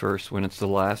democracy first when it's the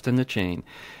last in the chain.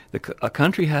 A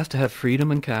country has to have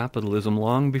freedom and capitalism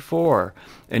long before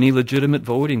any legitimate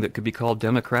voting that could be called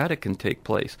democratic can take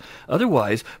place.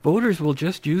 Otherwise, voters will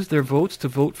just use their votes to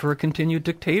vote for a continued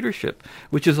dictatorship,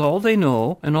 which is all they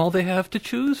know and all they have to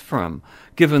choose from,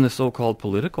 given the so-called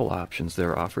political options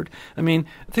they're offered. I mean,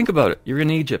 think about it. You're in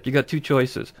Egypt. You got two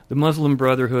choices, the Muslim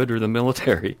Brotherhood or the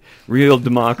military. Real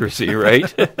democracy,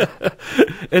 right?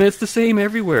 And it's the same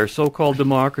everywhere. So-called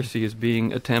democracy is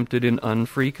being attempted in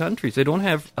unfree countries. They don't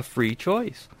have a free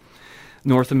choice.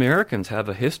 North Americans have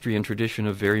a history and tradition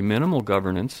of very minimal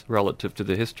governance relative to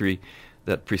the history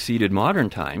that preceded modern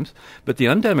times, but the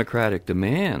undemocratic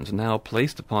demands now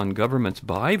placed upon governments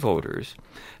by voters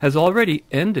has already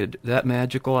ended that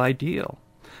magical ideal.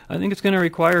 I think it's going to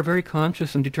require a very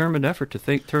conscious and determined effort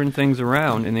to turn things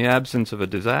around in the absence of a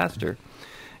disaster.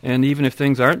 And even if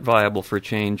things aren't viable for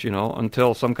change,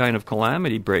 until some kind of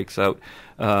calamity breaks out,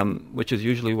 which is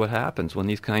usually what happens when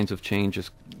these kinds of changes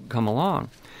come along.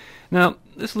 Now,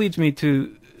 this leads me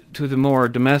to the more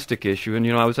domestic issue. And,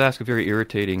 I was asked a very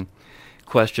irritating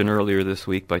question earlier this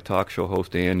week by talk show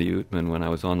host Andy Utman when I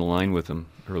was on the line with him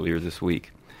earlier this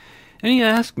week. And he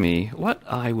asked me what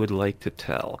I would like to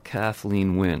tell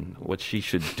Kathleen Wynne, what she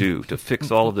should do to fix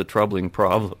all of the troubling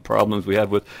problems we have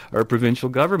with our provincial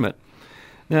government.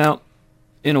 Now,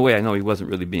 in a way, I know he wasn't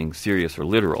really being serious or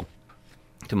literal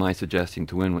to my suggesting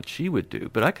to Wynne what she would do,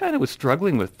 but I kind of was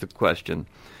struggling with the question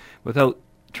without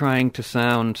trying to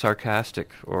sound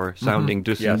sarcastic or sounding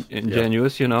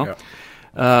disingenuous,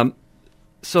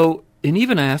 So in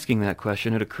even asking that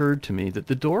question, it occurred to me that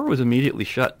the door was immediately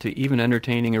shut to even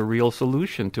entertaining a real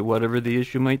solution to whatever the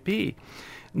issue might be.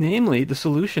 Namely, the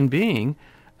solution being,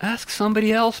 ask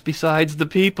somebody else besides the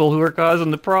people who are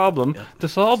causing the problem to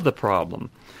solve the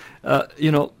problem.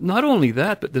 Not only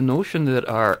that, but the notion that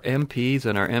our MPs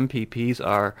and our MPPs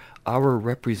are our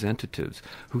representatives,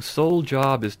 whose sole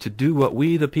job is to do what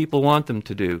we, the people, want them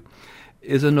to do,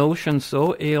 is a notion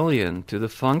so alien to the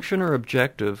function or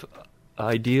objective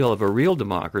ideal of a real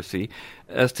democracy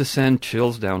as to send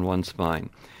chills down one's spine.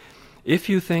 If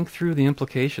you think through the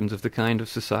implications of the kind of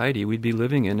society we'd be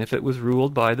living in if it was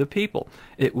ruled by the people,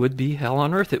 it would be hell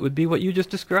on earth. It would be what you just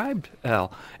described,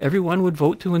 Al. Everyone would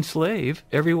vote to enslave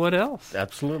everyone else.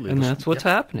 Absolutely. And that's what's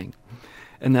happening.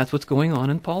 And that's what's going on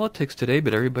in politics today,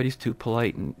 but everybody's too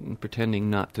polite and pretending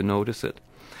not to notice it.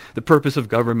 The purpose of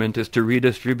government is to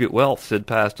redistribute wealth, said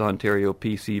past Ontario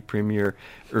PC Premier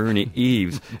Ernie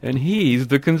Eves. And he's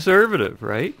the conservative,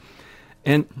 right?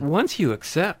 And once you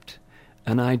accept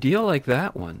an idea like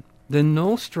that one, then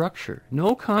no structure,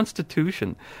 no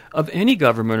constitution of any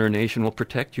government or nation will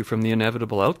protect you from the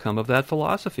inevitable outcome of that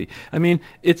philosophy. I mean,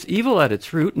 it's evil at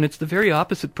its root, and it's the very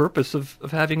opposite purpose of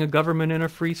having a government in a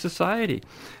free society.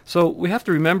 So we have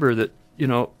to remember that,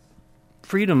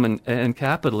 freedom and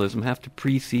capitalism have to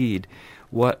precede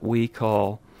what we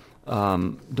call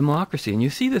democracy. And you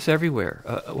see this everywhere,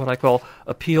 what I call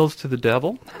appeals to the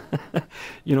devil.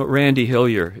 Randy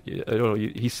Hillier,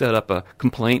 he set up a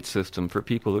complaint system for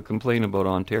people who complain about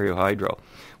Ontario Hydro.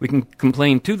 We can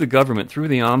complain to the government through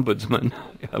the ombudsman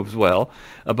as well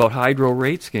about hydro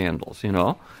rate scandals,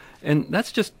 And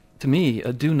that's just, to me,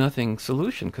 a do-nothing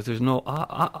solution because there's no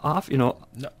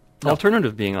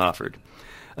alternative being offered.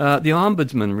 The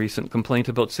Ombudsman recent complaint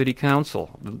about City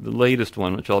Council, the latest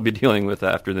one, which I'll be dealing with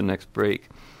after the next break.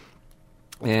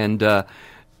 And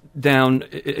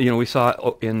we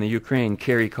saw in the Ukraine,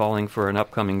 Kerry calling for an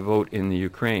upcoming vote in the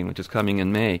Ukraine, which is coming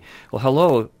in May. Well,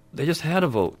 hello, they just had a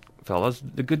vote fellas,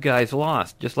 the good guys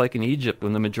lost, just like in Egypt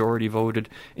when the majority voted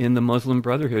in the Muslim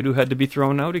Brotherhood, who had to be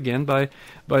thrown out again by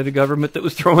the government that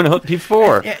was thrown out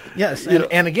before. Yes,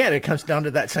 and again, it comes down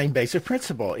to that same basic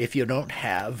principle. If you don't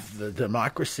have the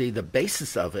democracy, the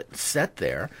basis of it set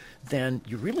there, then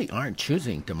you really aren't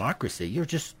choosing democracy. You're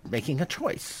just making a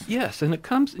choice. Yes, and it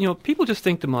comes, people just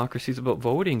think democracy is about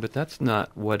voting, but that's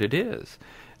not what it is.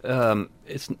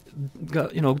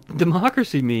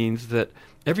 Democracy means that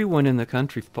everyone in the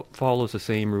country follows the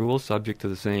same rules, subject to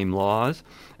the same laws,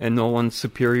 and no one's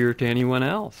superior to anyone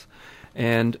else.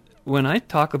 And when I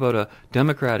talk about a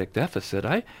democratic deficit,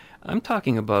 I'm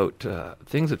talking about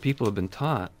things that people have been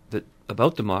taught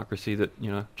about democracy that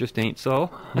just ain't so.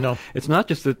 No, it's not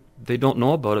just that they don't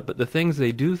know about it, but the things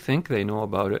they do think they know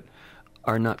about it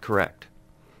are not correct.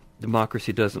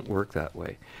 Democracy doesn't work that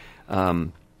way.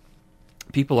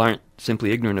 People aren't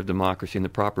simply ignorant of democracy and the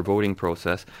proper voting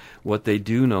process. What they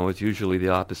do know is usually the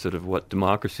opposite of what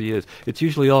democracy is. It's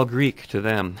usually all Greek to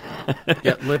them.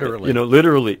 Yeah, literally.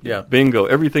 Literally. Yeah. Bingo.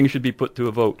 Everything should be put to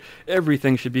a vote.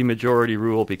 Everything should be majority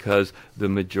rule because the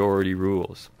majority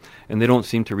rules. And they don't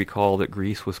seem to recall that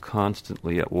Greece was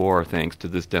constantly at war thanks to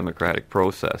this democratic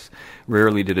process.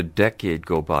 Rarely did a decade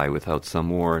go by without some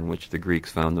war in which the Greeks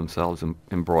found themselves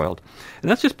embroiled. And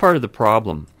that's just part of the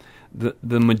problem.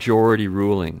 The majority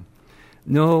ruling.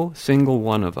 No single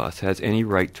one of us has any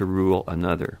right to rule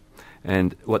another.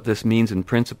 And what this means in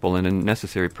principle and in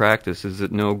necessary practice is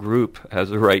that no group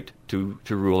has a right to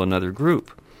rule another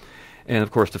group. And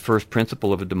of course the first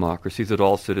principle of a democracy is that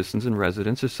all citizens and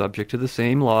residents are subject to the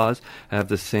same laws, have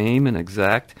the same and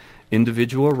exact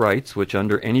individual rights, which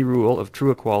under any rule of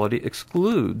true equality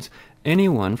excludes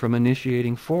anyone from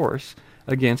initiating force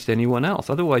against anyone else.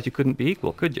 Otherwise you couldn't be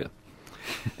equal, could you?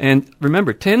 And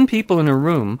remember, 10 people in a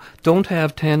room don't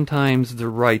have 10 times the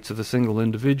rights of a single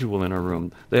individual in a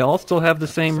room. They all still have the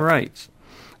same rights.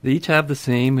 They each have the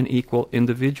same and equal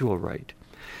individual right.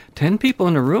 10 people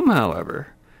in a room, however,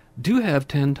 do have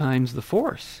 10 times the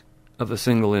force of a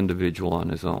single individual on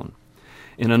his own.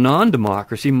 In a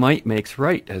non-democracy, might makes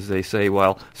right, as they say,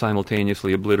 while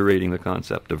simultaneously obliterating the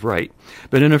concept of right.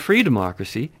 But in a free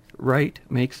democracy, right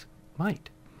makes might,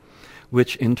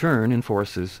 which in turn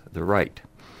enforces the right.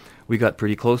 We got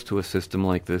pretty close to a system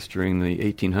like this during the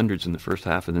 1800s and the first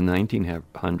half of the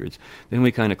 1900s. Then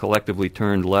we kind of collectively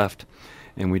turned left,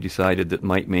 and we decided that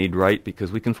might made right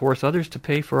because we can force others to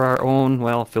pay for our own,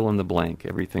 well, fill in the blank,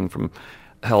 everything from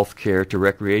health care to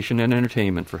recreation and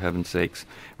entertainment, for heaven's sakes.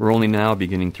 We're only now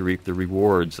beginning to reap the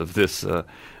rewards of this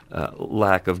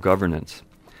lack of governance.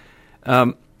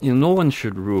 No one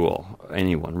should rule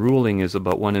anyone. Ruling is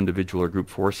about one individual or group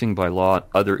forcing by law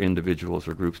other individuals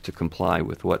or groups to comply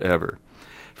with whatever.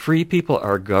 Free people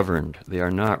are governed. They are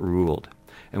not ruled.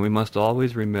 And we must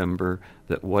always remember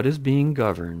that what is being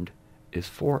governed is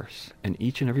force, and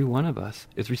each and every one of us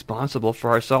is responsible for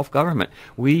our self-government.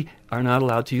 We are not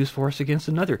allowed to use force against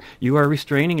another. You are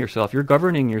restraining yourself. You're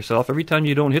governing yourself every time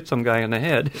you don't hit some guy in the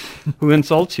head who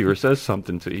insults you or says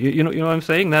something to you. You know what I'm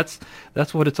saying? That's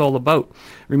what it's all about.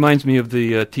 Reminds me of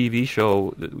the TV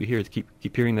show that we hear.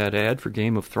 Keep hearing that ad for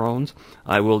Game of Thrones.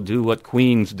 I will do what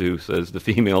queens do, says the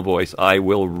female voice. I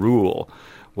will rule.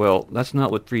 Well, that's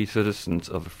not what free citizens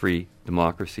of a free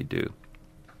democracy do.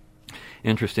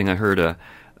 Interesting, I heard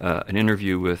an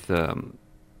interview with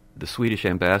the Swedish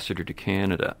ambassador to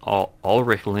Canada,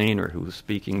 Ulrich Lehner, who was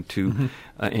speaking to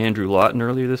Andrew Lawton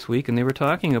earlier this week, and they were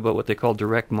talking about what they call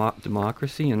direct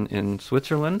democracy in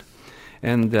Switzerland.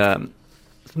 And some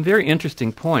very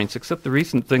interesting points, except the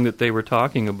recent thing that they were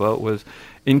talking about was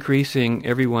increasing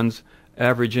everyone's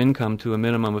average income to a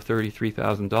minimum of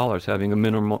 $33,000, having a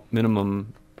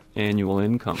minimum annual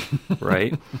income,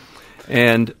 right?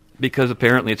 And because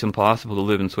apparently it's impossible to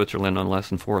live in Switzerland on less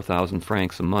than 4,000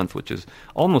 francs a month, which is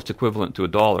almost equivalent to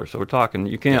 $1. So we're talking,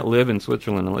 you can't live in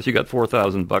Switzerland unless you got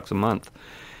 $4,000 a month.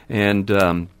 And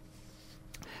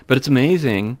but it's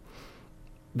amazing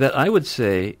that I would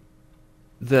say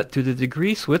that to the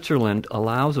degree Switzerland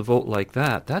allows a vote like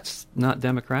that, that's not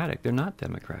democratic. They're not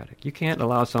democratic. You can't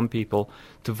allow some people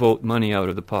to vote money out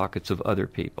of the pockets of other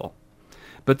people.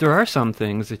 But there are some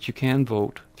things that you can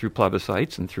vote through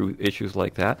plebiscites and through issues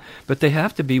like that, but they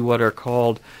have to be what are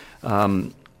called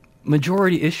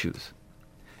majority issues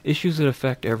that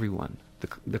affect everyone,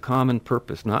 the common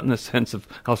purpose, not in the sense of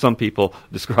how some people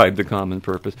describe the common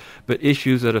purpose, but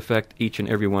issues that affect each and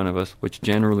every one of us, which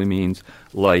generally means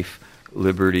life,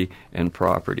 liberty, and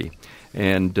property.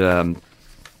 And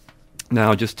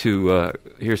now, just to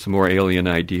hear some more alien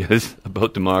ideas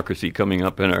about democracy coming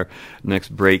up in our next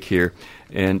break here.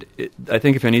 And I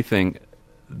think, if anything,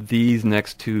 these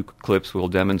next two clips will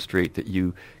demonstrate that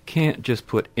you can't just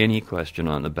put any question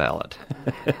on the ballot.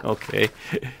 Okay,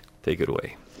 take it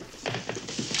away.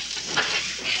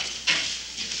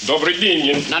 Добрый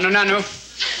день. Nanu.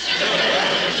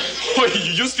 Oh,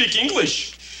 you speak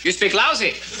English? You speak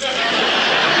lousy.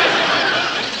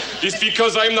 It's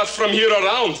because I'm not from here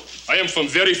around. I am from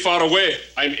very far away.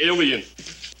 I'm alien.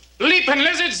 Leaping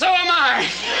lizard, so am I.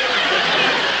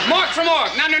 Mork from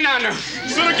Ork. Nanu.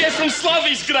 Sergei from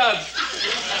Slavisgrad.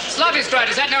 Slavisgrad,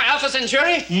 is that near Alpha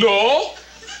Centauri? No.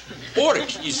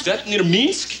 Ork, is that near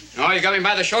Minsk? Oh, you got me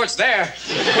by the shorts there.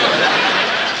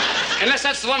 Unless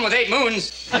that's the one with 8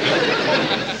 moons.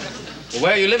 Well,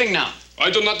 where are you living now?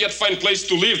 I do not yet find place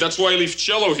to live. That's why I leave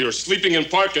cello here. Sleeping in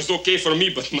park is okay for me,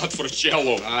 but not for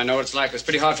cello. I know what it's like. It was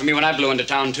pretty hard for me when I blew into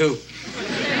town, too.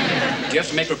 Do you have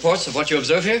to make reports of what you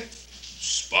observe here?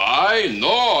 Spy?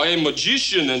 No, I am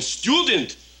magician and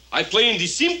student. I play in the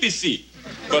sympathy,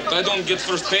 but I don't get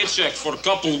first paycheck for a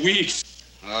couple weeks.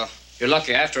 You're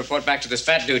lucky. I have to report back to this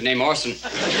fat dude named Orson.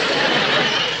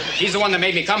 He's the one that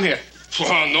made me come here.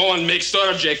 No one makes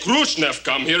Sergei Khrushchev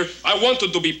come here. I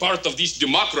wanted to be part of this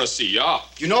democracy, yeah.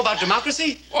 You know about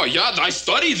democracy? Oh, yeah, I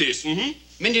study this.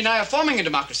 Mindy and I are forming a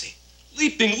democracy.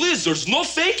 Leaping lizards, no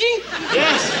faking?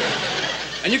 Yes.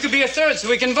 And you could be a third so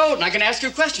we can vote and I can ask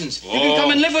you questions. You can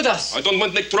come and live with us. I don't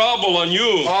want to make trouble on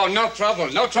you. Oh, no trouble.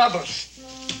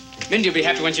 Mindy will be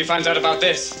happy when she finds out about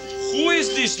this. Who is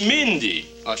this Mindy?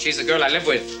 Oh, she's the girl I live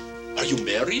with. Are you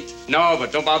married? No,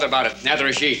 but don't bother about it. Neither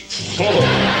is she.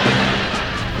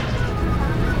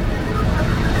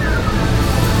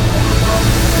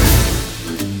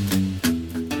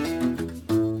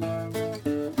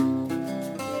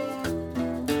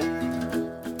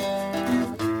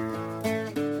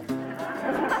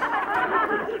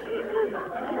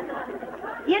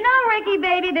 You know, Ricky,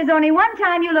 baby, there's only one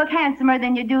time you look handsomer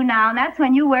than you do now, and that's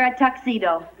when you wear a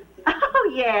tuxedo.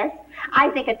 Oh, yes. I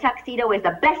think a tuxedo is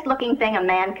the best-looking thing a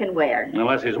man can wear.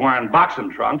 Unless he's wearing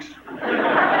boxing trunks.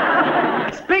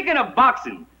 Speaking of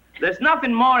boxing, there's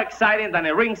nothing more exciting than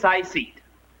a ringside seat.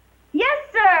 Yes,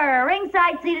 sir.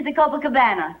 Ringside seat at the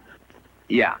Copacabana.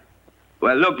 Yeah.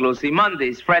 Well, look, Lucy,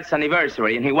 Monday's Fred's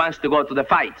anniversary, and he wants to go to the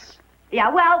fights. Yeah,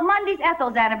 well, Monday's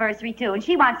Ethel's anniversary, too, and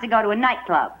she wants to go to a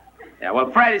nightclub. Yeah, well,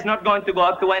 Fred is not going to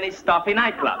go to any stuffy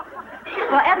nightclub.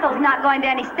 Well, Ethel's not going to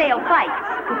any stale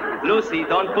fights. Lucy,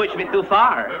 don't push me too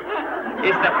far.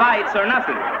 It's the fights or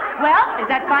nothing. Well, is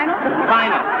that final?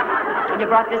 Final. Well, you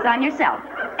brought this on yourself.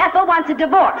 Ethel wants a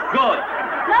divorce. Good.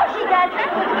 No, she doesn't.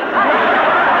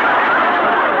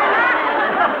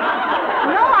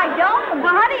 No, I don't.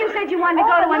 Well, honey, you said you wanted to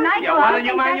go to a nightclub. Yeah, why don't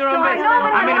you mind your own business?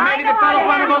 I mean, maybe the fellow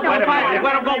want to go to a fight. You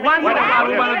want to go once in a while.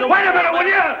 Wait a minute, will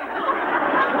you?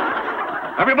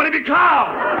 Everybody be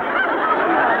calm.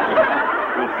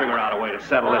 We'll figure out a way to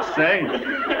settle this thing.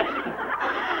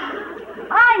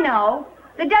 I know.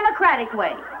 The democratic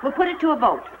way. We'll put it to a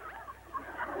vote.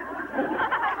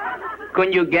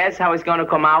 Couldn't you guess how it's going to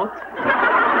come out?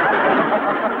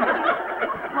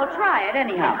 We'll try it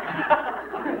anyhow.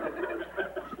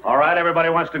 All right, everybody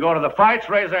wants to go to the fights,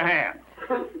 raise their hand.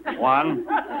 1,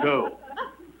 2.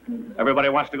 Everybody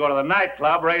wants to go to the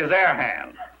nightclub, raise their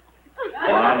hand. 1, 2,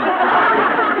 3.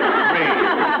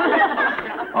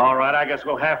 All right, I guess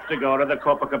we'll have to go to the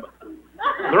Copacabana.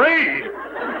 3.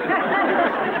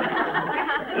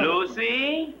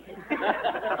 Lucy? Well,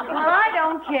 I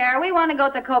don't care. We want to go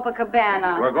to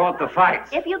Copacabana. We're going to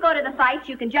fights. If you go to the fights,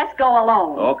 you can just go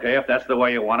alone. Okay, if that's the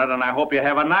way you want it, and I hope you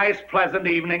have a nice, pleasant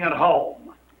evening at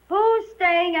home. Who's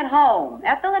staying at home?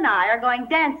 Ethel and I are going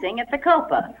dancing at the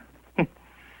Copa.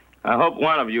 I hope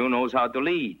one of you knows how to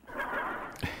lead.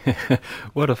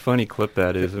 What a funny clip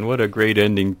that is, and what a great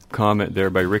ending comment there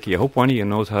by Ricky. I hope one of you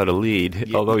knows how to lead.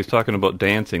 Yeah. Although he's talking about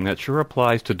dancing, that sure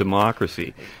applies to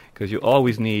democracy, because you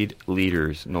always need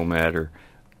leaders, no matter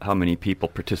how many people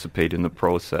participate in the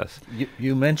process.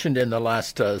 You mentioned in the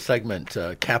last segment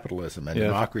capitalism and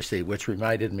democracy, which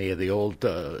reminded me of the old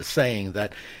saying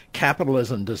that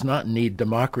capitalism does not need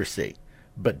democracy,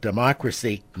 but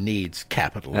democracy needs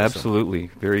capitalism. Absolutely.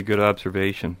 Very good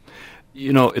observation.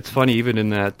 You know, it's funny, even in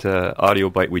that audio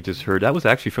bite we just heard, that was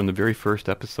actually from the very first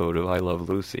episode of I Love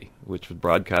Lucy, which was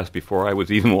broadcast before I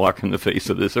was even walking the face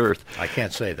of this earth. I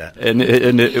can't say that. And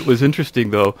it was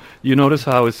interesting, though. You notice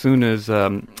how as soon as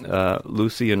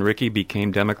Lucy and Ricky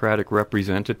became Democratic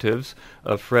representatives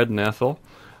of Fred and Ethel,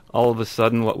 all of a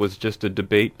sudden what was just a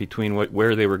debate between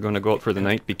where they were going to go out for the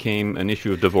night became an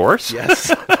issue of divorce.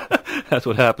 Yes. That's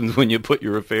what happens when you put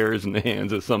your affairs in the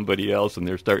hands of somebody else and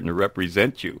they're starting to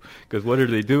represent you. Because what are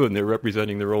they doing? They're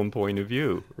representing their own point of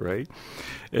view, right?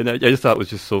 And I just thought it was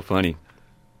just so funny.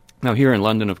 Now, here in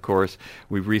London, of course,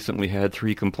 we've recently had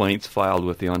 3 complaints filed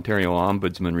with the Ontario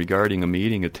Ombudsman regarding a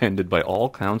meeting attended by all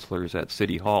councillors at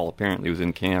City Hall. Apparently it was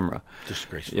in camera.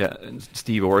 Disgraceful. Yeah, and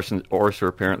Steve Orser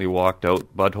apparently walked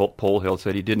out. Bud Polhill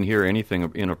said he didn't hear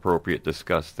anything inappropriate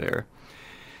discussed there.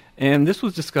 And this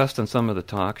was discussed on some of the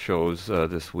talk shows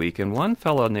this week, and one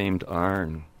fellow named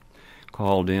Arn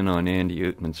called in on Andy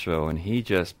Utman's show, and he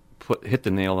just hit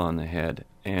the nail on the head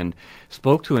and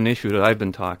spoke to an issue that I've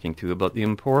been talking to about the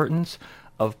importance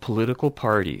of political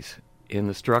parties in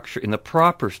the structure, in the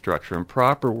proper structure and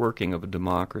proper working of a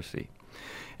democracy.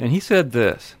 And he said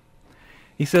this.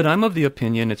 He said, "I'm of the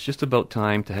opinion it's just about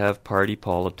time to have party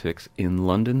politics in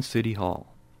London City Hall.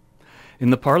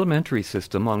 In the parliamentary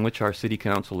system on which our city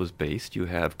council is based, you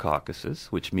have caucuses,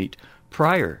 which meet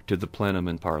prior to the plenum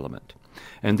in Parliament,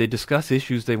 and they discuss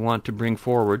issues they want to bring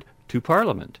forward to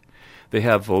Parliament. They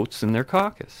have votes in their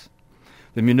caucus.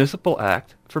 The Municipal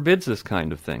Act forbids this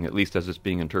kind of thing, at least as it's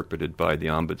being interpreted by the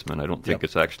Ombudsman. I don't think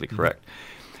it's actually correct.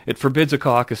 It forbids a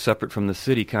caucus separate from the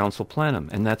city council plenum,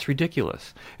 and that's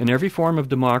ridiculous. In every form of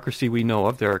democracy we know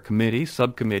of, there are committees,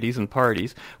 subcommittees, and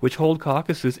parties which hold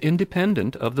caucuses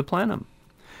independent of the plenum.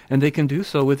 And they can do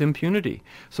so with impunity.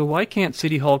 So why can't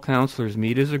City Hall councillors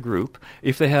meet as a group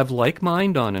if they have like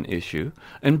mind on an issue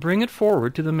and bring it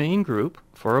forward to the main group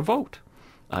for a vote?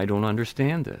 I don't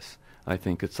understand this. I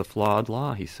think it's a flawed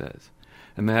law," he says.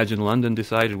 Imagine London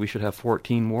decided we should have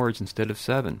 14 wards instead of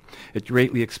 7. It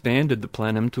greatly expanded the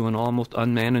plenum to an almost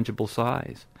unmanageable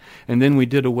size. And then we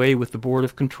did away with the Board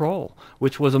of Control,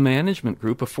 which was a management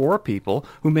group of 4 people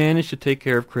who managed to take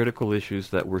care of critical issues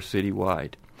that were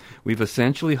citywide. We've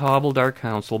essentially hobbled our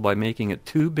council by making it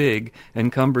too big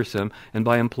and cumbersome and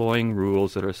by employing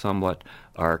rules that are somewhat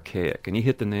archaic. And he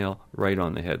hit the nail right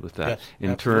on the head with that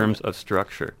in terms of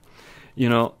structure. You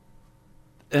know,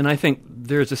 and I think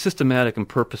there's a systematic and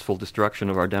purposeful destruction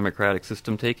of our democratic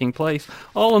system taking place,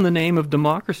 all in the name of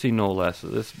democracy, no less,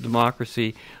 this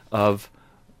democracy of,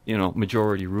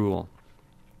 majority rule.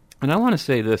 And I want to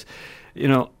say this,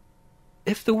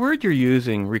 if the word you're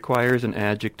using requires an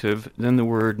adjective, then the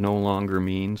word no longer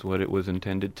means what it was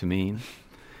intended to mean.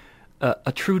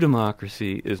 A true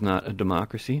democracy is not a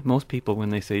democracy. Most people, when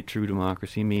they say true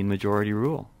democracy, mean majority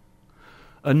rule.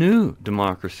 A new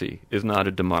democracy is not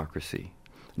a democracy,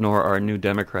 nor are new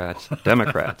Democrats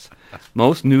Democrats.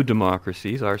 Most new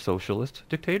democracies are socialist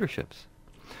dictatorships.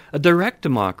 A direct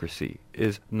democracy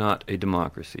is not a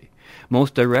democracy.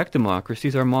 Most direct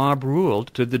democracies are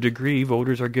mob-ruled to the degree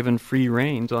voters are given free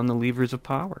reins on the levers of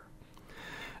power.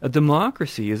 A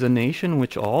democracy is a nation in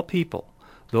which all people,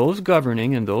 those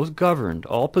governing and those governed,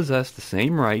 all possess the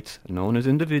same rights, known as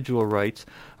individual rights,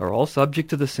 are all subject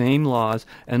to the same laws,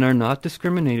 and are not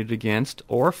discriminated against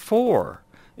or for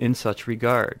in such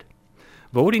regard.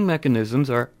 Voting mechanisms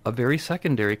are a very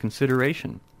secondary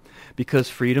consideration, because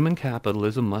freedom and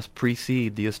capitalism must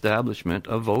precede the establishment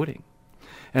of voting.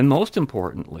 And most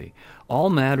importantly, all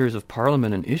matters of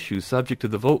Parliament and issues subject to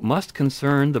the vote must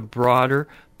concern the broader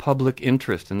public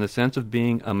interest in the sense of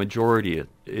being a majority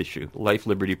issue, life,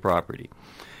 liberty, property,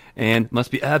 and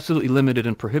must be absolutely limited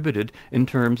and prohibited in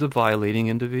terms of violating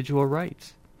individual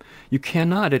rights. You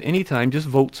cannot at any time just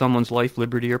vote someone's life,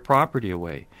 liberty, or property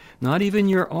away, not even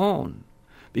your own.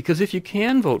 Because if you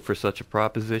can vote for such a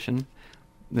proposition,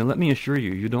 then let me assure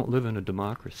you, you don't live in a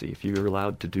democracy if you're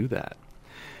allowed to do that.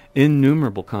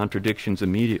 Innumerable contradictions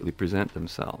immediately present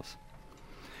themselves,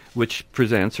 which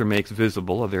presents or makes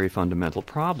visible a very fundamental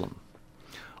problem.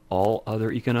 All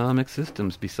other economic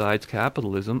systems besides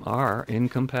capitalism are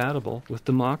incompatible with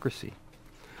democracy.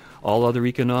 All other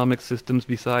economic systems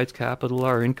besides capital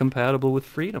are incompatible with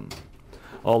freedom.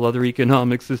 All other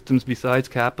economic systems besides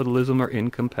capitalism are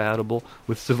incompatible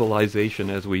with civilization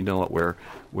as we know it, where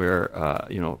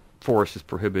force is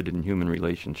prohibited in human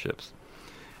relationships.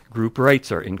 Group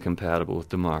rights are incompatible with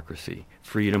democracy,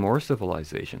 freedom, or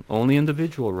civilization. Only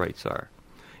individual rights are.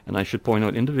 And I should point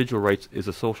out, individual rights is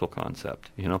a social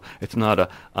concept. It's not a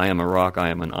I am a rock, I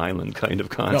am an island kind of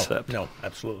concept. No,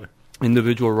 absolutely.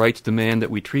 Individual rights demand that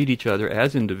we treat each other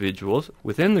as individuals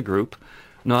within the group,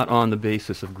 not on the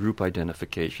basis of group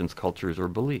identifications, cultures, or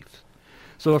beliefs.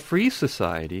 So a free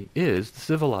society is the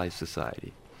civilized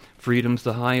society. Freedom's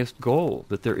the highest goal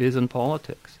that there is in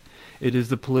politics. It is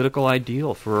the political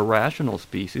ideal for a rational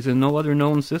species, and no other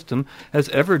known system has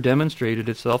ever demonstrated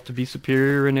itself to be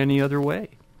superior in any other way.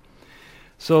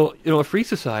 So, a free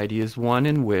society is one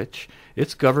in which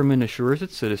its government assures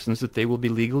its citizens that they will be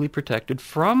legally protected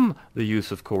from the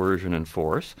use of coercion and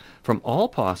force, from all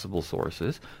possible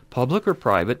sources, public or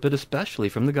private, but especially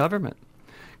from the government.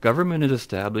 Government is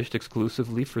established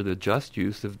exclusively for the just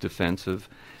use of defensive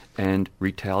and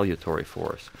retaliatory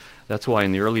force. That's why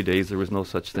in the early days there was no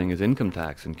such thing as income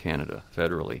tax in Canada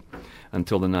federally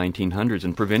until the 1900s,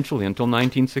 and provincially until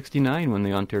 1969 when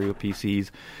the Ontario PCs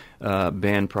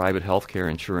banned private health care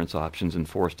insurance options and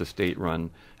forced a state-run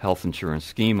health insurance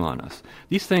scheme on us.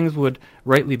 These things would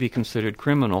rightly be considered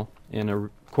criminal in a,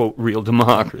 quote, real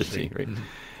democracy. Right?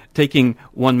 Taking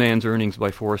one man's earnings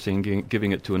by force and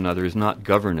giving it to another is not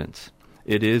governance.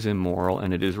 It is immoral,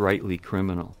 and it is rightly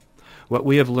criminal. What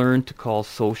we have learned to call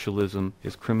socialism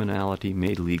is criminality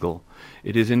made legal.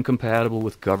 It is incompatible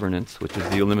with governance, which is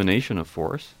the elimination of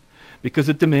force, because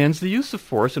it demands the use of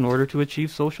force in order to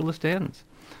achieve socialist ends,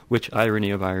 which,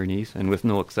 irony of ironies, and with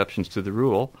no exceptions to the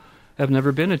rule, have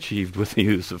never been achieved with the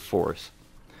use of force.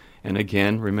 And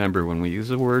again, remember, when we use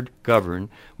the word govern,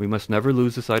 we must never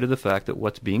lose the sight of the fact that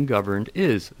what's being governed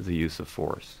is the use of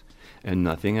force, and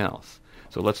nothing else.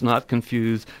 So let's not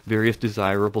confuse various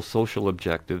desirable social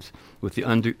objectives with the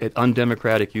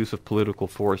undemocratic use of political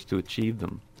force to achieve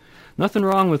them. Nothing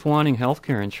wrong with wanting health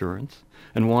care insurance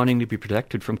and wanting to be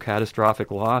protected from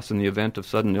catastrophic loss in the event of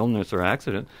sudden illness or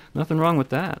accident. Nothing wrong with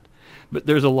that. But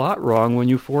there's a lot wrong when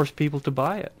you force people to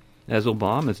buy it, as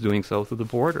Obama is doing south of the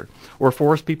border, or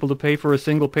force people to pay for a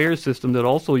single-payer system that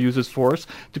also uses force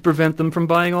to prevent them from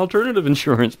buying alternative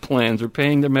insurance plans or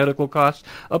paying their medical costs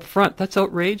up front. That's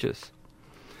outrageous.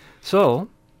 So,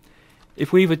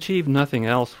 if we've achieved nothing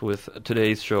else with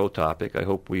today's show topic, I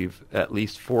hope we've at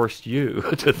least forced you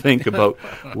to think about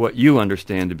what you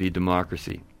understand to be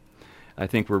democracy. I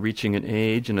think we're reaching an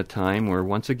age and a time where,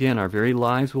 once again, our very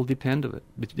lives will depend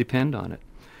on it.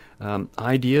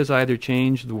 Ideas either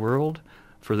change the world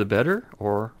for the better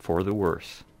or for the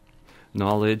worse.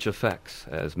 Knowledge affects,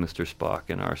 as Mr.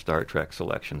 Spock in our Star Trek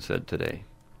selection said today.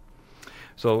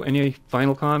 So, any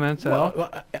final comments, Al?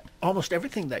 Well, almost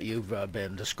everything that you've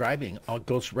been describing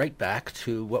goes right back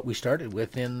to what we started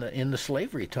with in the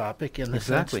slavery topic, in the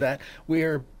sense that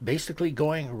we're basically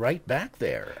going right back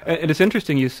there. And it's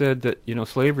interesting you said that,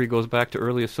 slavery goes back to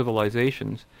earliest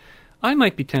civilizations. I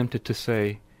might be tempted to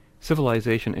say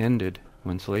civilization ended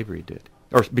when slavery did,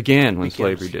 or began when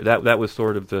slavery did. That was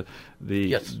sort of the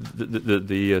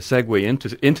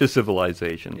segue into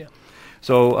civilization. Yeah.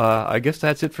 So I guess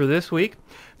that's it for this week.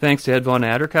 Thanks to Ed Von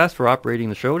Addercast for operating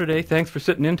the show today. Thanks for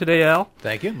sitting in today, Al.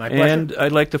 Thank you. My pleasure. And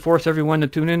I'd like to force everyone to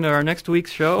tune in to our next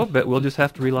week's show, but we'll just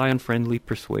have to rely on friendly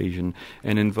persuasion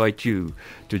and invite you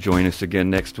to join us again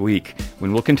next week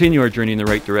when we'll continue our journey in the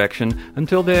right direction.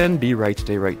 Until then, be right,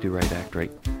 stay right, do right, act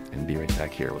right, and be right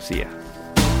back here. We'll see ya.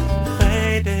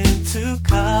 Fade into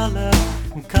color,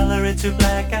 and color into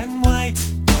black and white.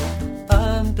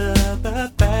 Under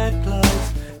the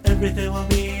bedclothes, everything will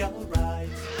be alright.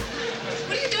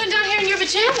 What are you doing down here in your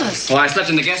pajamas? Well, I slept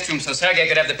in the guest room so Sergei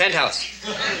could have the penthouse.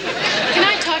 Can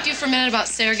I talk to you for a minute about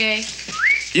Sergei?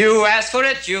 You asked for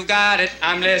it, you got it.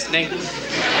 I'm listening.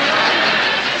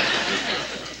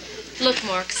 Look,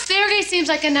 Mark, Sergei seems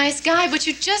like a nice guy, but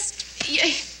you just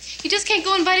can't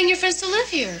go inviting your friends to live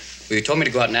here. Well, you told me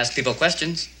to go out and ask people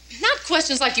questions. Not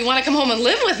questions like, do you want to come home and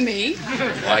live with me?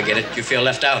 Oh, I get it. You feel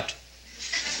left out.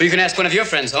 But you can ask one of your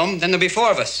friends home, then there'll be four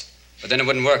of us. But then it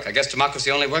wouldn't work. I guess democracy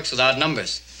only works with odd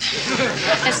numbers.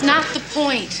 That's not the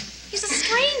point. He's a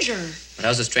stranger. But I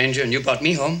was a stranger and you brought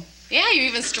me home. Yeah, you're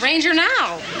even stranger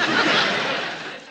now.